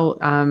 I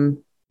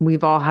know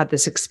we've all had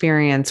this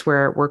experience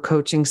where we're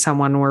coaching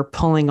someone, we're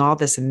pulling all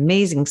this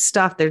amazing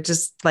stuff. They're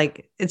just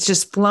like, it's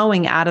just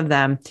flowing out of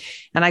them.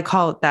 And I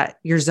call it that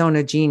your zone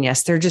of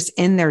genius. They're just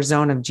in their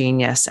zone of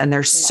genius, and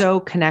they're so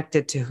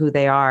connected to who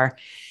they are.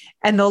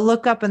 And they'll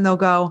look up and they'll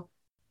go,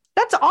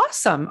 "That's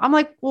awesome." I'm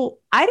like, "Well,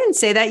 I didn't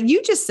say that.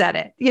 You just said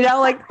it."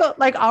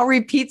 Like I'll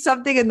repeat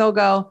something and they'll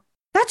go,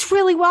 "That's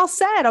really well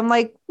said." I'm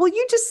like, "Well,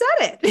 you just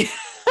said it."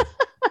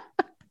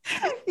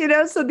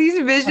 So these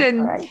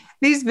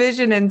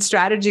vision and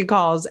strategy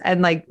calls,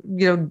 and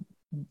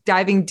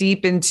diving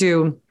deep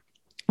into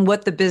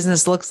what the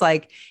business looks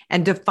like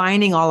and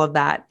defining all of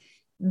that.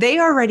 They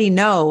already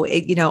know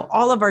it,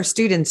 all of our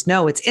students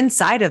know it's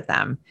inside of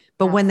them.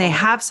 But when they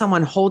have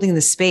someone holding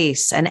the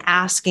space and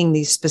asking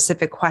these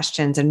specific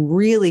questions and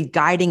really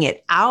guiding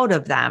it out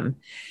of them,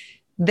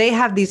 they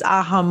have these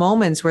aha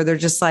moments where they're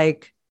just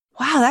like,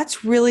 wow,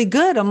 that's really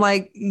good. I'm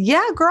like,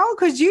 yeah, girl,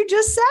 because you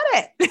just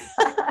said it.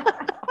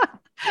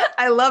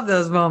 I love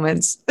those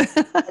moments.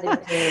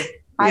 I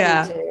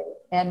do too.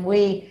 And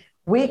we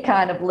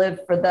kind of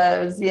live for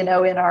those, in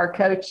our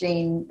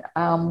coaching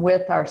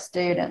with our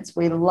students.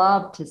 We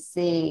love to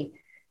see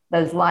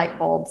those light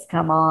bulbs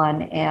come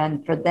on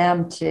and for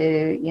them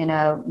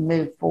to,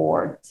 move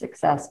forward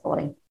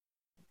successfully.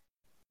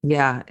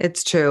 Yeah,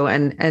 it's true.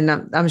 And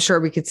I'm sure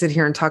we could sit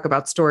here and talk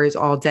about stories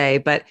all day,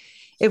 but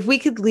if we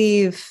could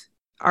leave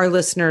our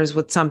listeners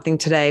with something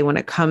today when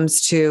it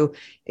comes to,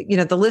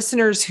 the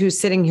listeners who's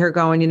sitting here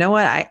going, you know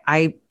what,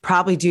 I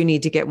probably do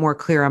need to get more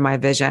clear on my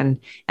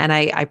vision. And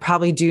I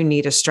probably do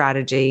need a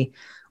strategy.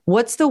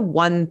 What's the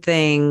one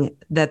thing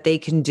that they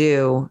can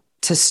do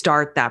to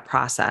start that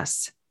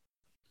process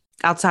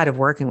outside of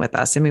working with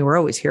us? I mean, we're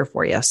always here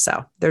for you.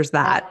 So there's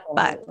that,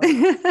 but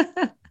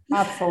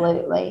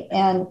Absolutely.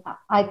 And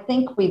I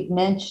think we've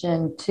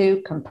mentioned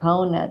two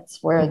components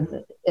where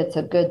it's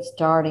a good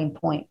starting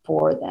point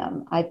for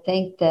them. I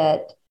think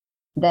that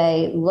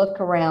they look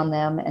around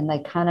them and they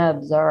kind of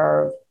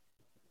observe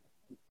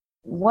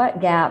what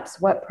gaps,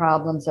 what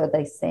problems are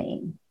they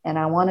seeing? And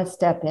I want to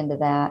step into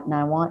that and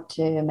I want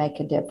to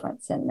make a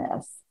difference in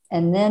this.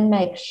 And then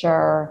make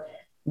sure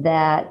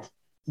that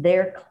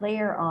they're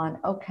clear on,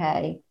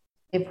 okay,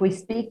 if we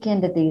speak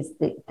into these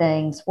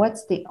things,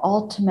 what's the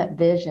ultimate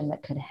vision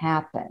that could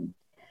happen?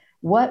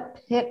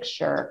 What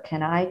picture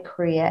can I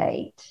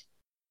create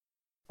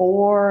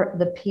for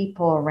the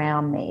people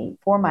around me,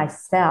 for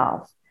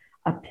myself?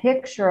 A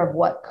picture of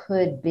what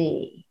could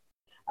be,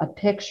 a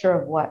picture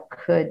of what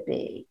could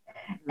be.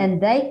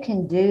 And they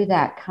can do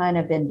that kind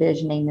of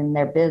envisioning in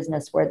their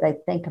business where they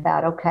think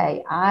about,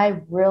 okay, I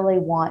really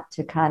want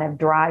to kind of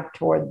drive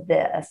toward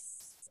this.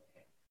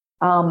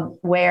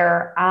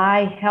 Where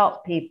I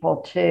help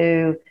people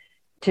to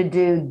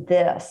do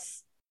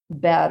this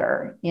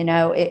better,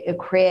 it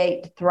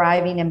create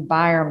thriving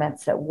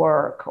environments at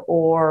work,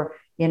 or,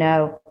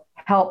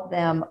 help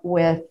them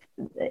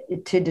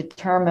to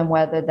determine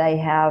whether they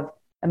have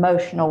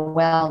emotional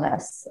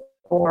wellness,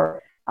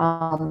 or,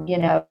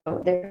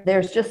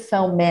 there's just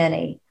so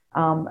many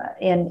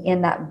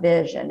in that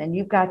vision. And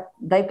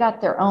they've got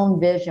their own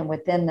vision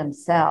within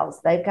themselves.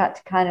 They've got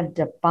to kind of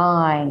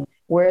define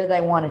where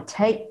they want to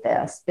take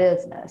this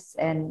business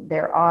and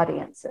their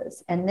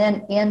audiences. And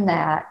then in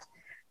that,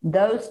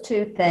 those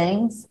two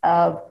things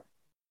of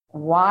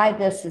why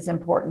this is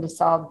important to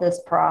solve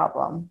this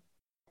problem,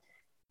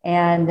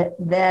 and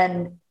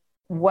then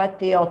what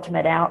the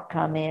ultimate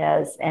outcome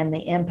is and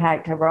the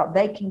impact overall,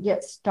 they can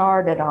get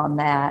started on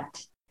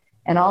that.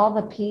 And all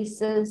the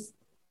pieces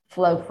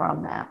flow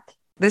from that.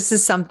 This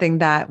is something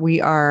that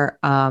we are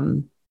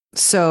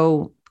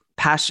so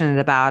passionate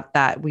about,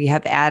 that we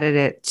have added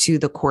it to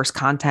the course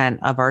content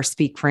of our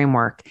Speak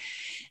framework.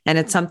 And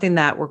it's something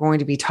that we're going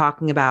to be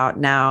talking about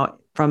now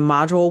from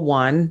module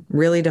 1,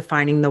 really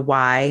defining the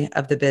why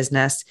of the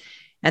business.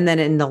 And then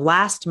in the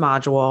last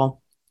module,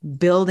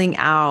 building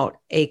out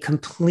a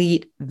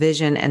complete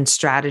vision and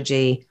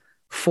strategy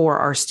for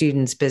our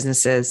students'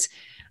 businesses,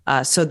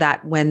 so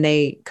that when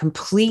they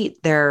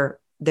complete their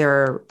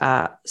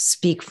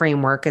Speak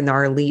framework and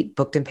our elite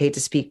booked and paid to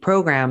speak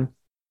program,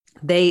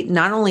 they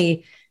not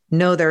only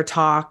know their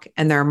talk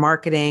and their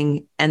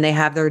marketing, and they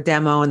have their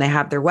demo and they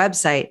have their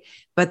website,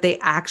 but they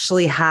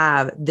actually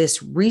have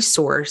this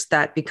resource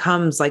that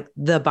becomes like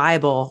the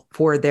Bible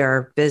for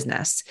their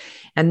business.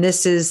 And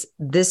this is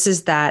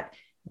that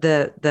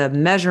the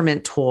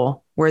measurement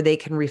tool where they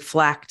can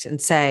reflect and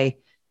say,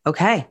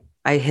 okay,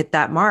 I hit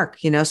that mark,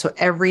 so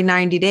every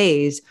 90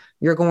 days,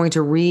 you're going to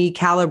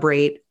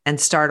recalibrate and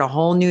start a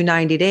whole new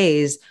 90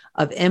 days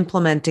of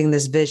implementing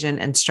this vision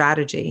and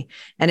strategy.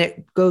 And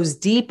it goes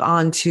deep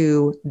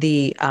onto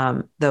the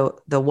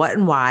what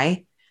and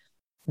why,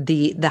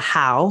 the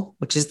how,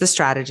 which is the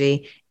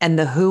strategy, and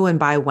the who and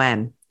by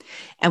when.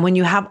 And when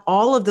you have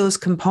all of those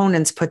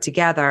components put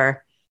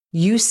together,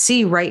 you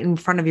see right in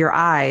front of your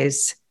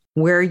eyes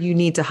where you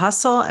need to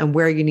hustle and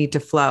where you need to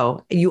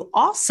flow. You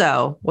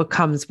also, what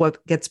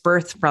gets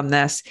birthed from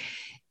this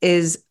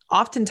is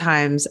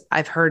oftentimes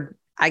I've heard,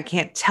 I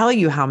can't tell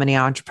you how many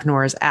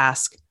entrepreneurs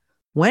ask,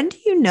 when do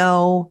you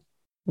know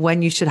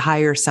when you should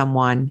hire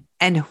someone,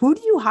 and who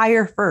do you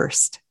hire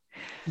first?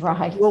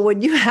 Right. Well,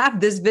 when you have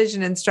this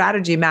vision and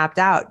strategy mapped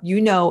out,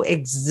 you know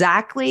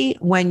exactly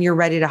when you're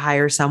ready to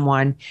hire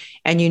someone,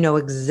 and you know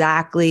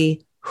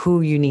exactly who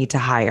you need to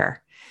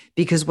hire,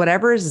 because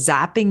whatever is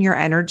zapping your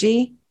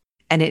energy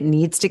and it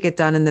needs to get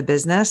done in the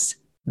business,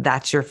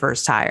 that's your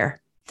first hire.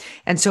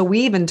 And so we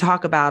even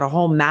talk about a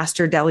whole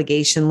master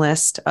delegation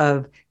list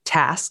of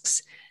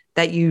tasks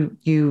that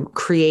you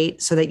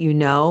create so that you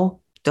know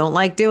don't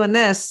like doing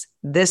this.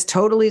 This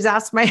totally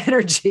zaps my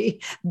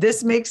energy.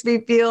 This makes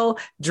me feel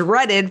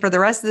dreaded for the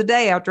rest of the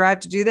day after I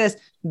have to do this.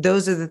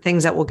 Those are the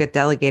things that will get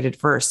delegated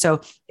first.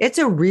 So it's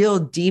a real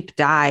deep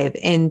dive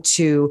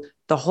into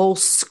the whole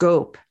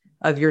scope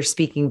of your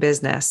speaking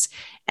business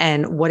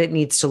and what it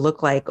needs to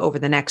look like over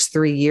the next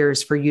 3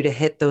 years for you to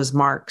hit those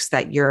marks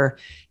that your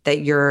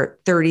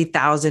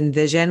 30,000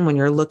 vision, when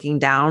you're looking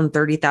down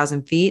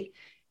 30,000 feet,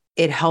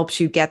 it helps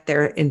you get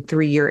there in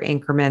 3-year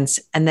increments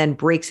and then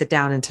breaks it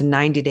down into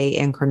 90-day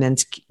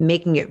increments,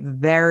 making it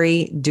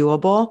very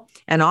doable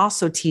and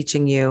also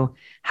teaching you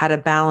how to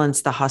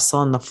balance the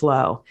hustle and the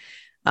flow,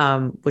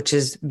 which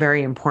is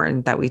very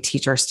important that we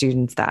teach our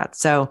students that.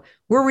 So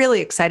we're really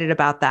excited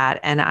about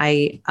that. And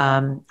I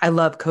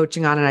love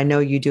coaching on it. I know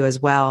you do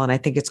as well. And I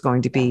think it's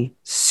going to be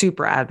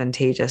super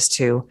advantageous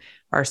to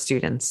our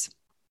students.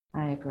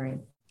 I agree.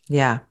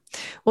 Yeah.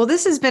 Well,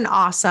 this has been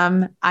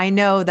awesome. I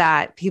know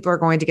that people are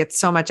going to get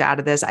so much out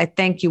of this. I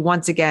thank you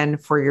once again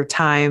for your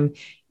time.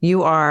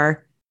 You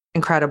are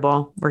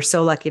incredible. We're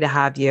so lucky to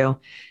have you.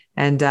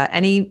 And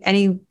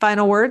any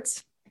final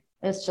words?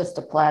 It's just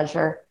a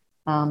pleasure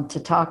to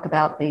talk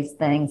about these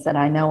things that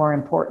I know are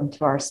important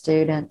to our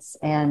students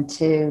and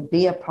to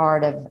be a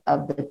part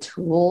of the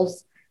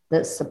tools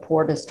that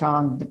support a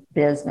strong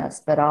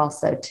business, but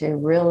also to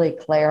really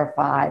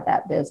clarify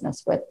that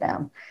business with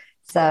them.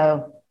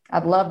 So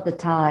I've loved the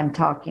time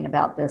talking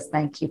about this.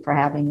 Thank you for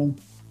having me.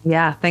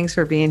 Yeah, thanks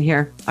for being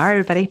here. All right,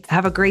 everybody.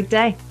 Have a great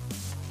day.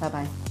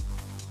 Bye-bye.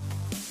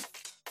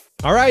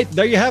 All right,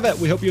 there you have it.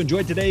 We hope you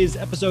enjoyed today's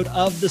episode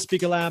of the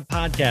Speaker Lab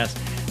podcast.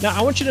 Now,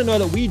 I want you to know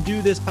that we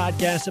do this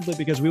podcast simply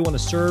because we want to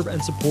serve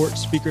and support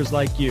speakers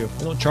like you.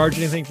 We don't charge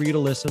anything for you to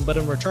listen, but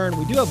in return,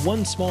 we do have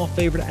one small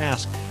favor to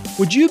ask.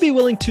 Would you be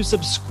willing to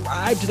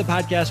subscribe to the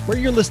podcast where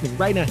you're listening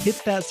right now?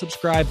 Hit that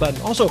subscribe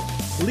button. Also,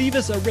 leave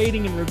us a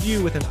rating and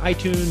review within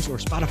iTunes or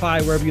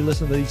Spotify, wherever you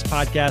listen to these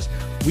podcasts.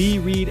 We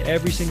read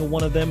every single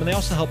one of them, and they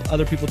also help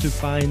other people to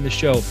find the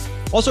show.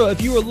 Also,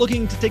 if you are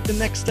looking to take the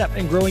next step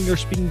in growing your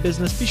speaking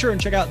business, be sure and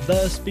check out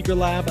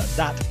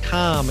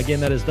thespeakerlab.com. Again,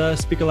 that is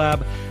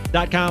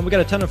thespeakerlab.com. We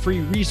got a ton of free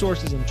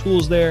resources and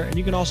tools there, and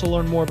you can also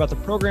learn more about the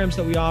programs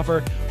that we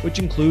offer, which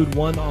include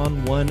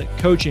one-on-one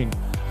coaching.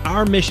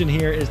 Our mission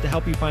here is to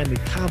help you find the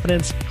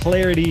confidence,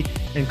 clarity,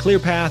 and clear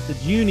path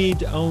that you need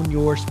to own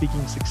your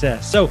speaking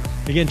success. So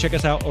again, check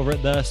us out over at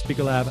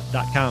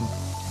thespeakerlab.com.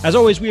 As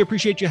always, we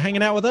appreciate you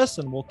hanging out with us,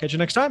 and we'll catch you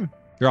next time.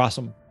 You're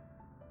awesome.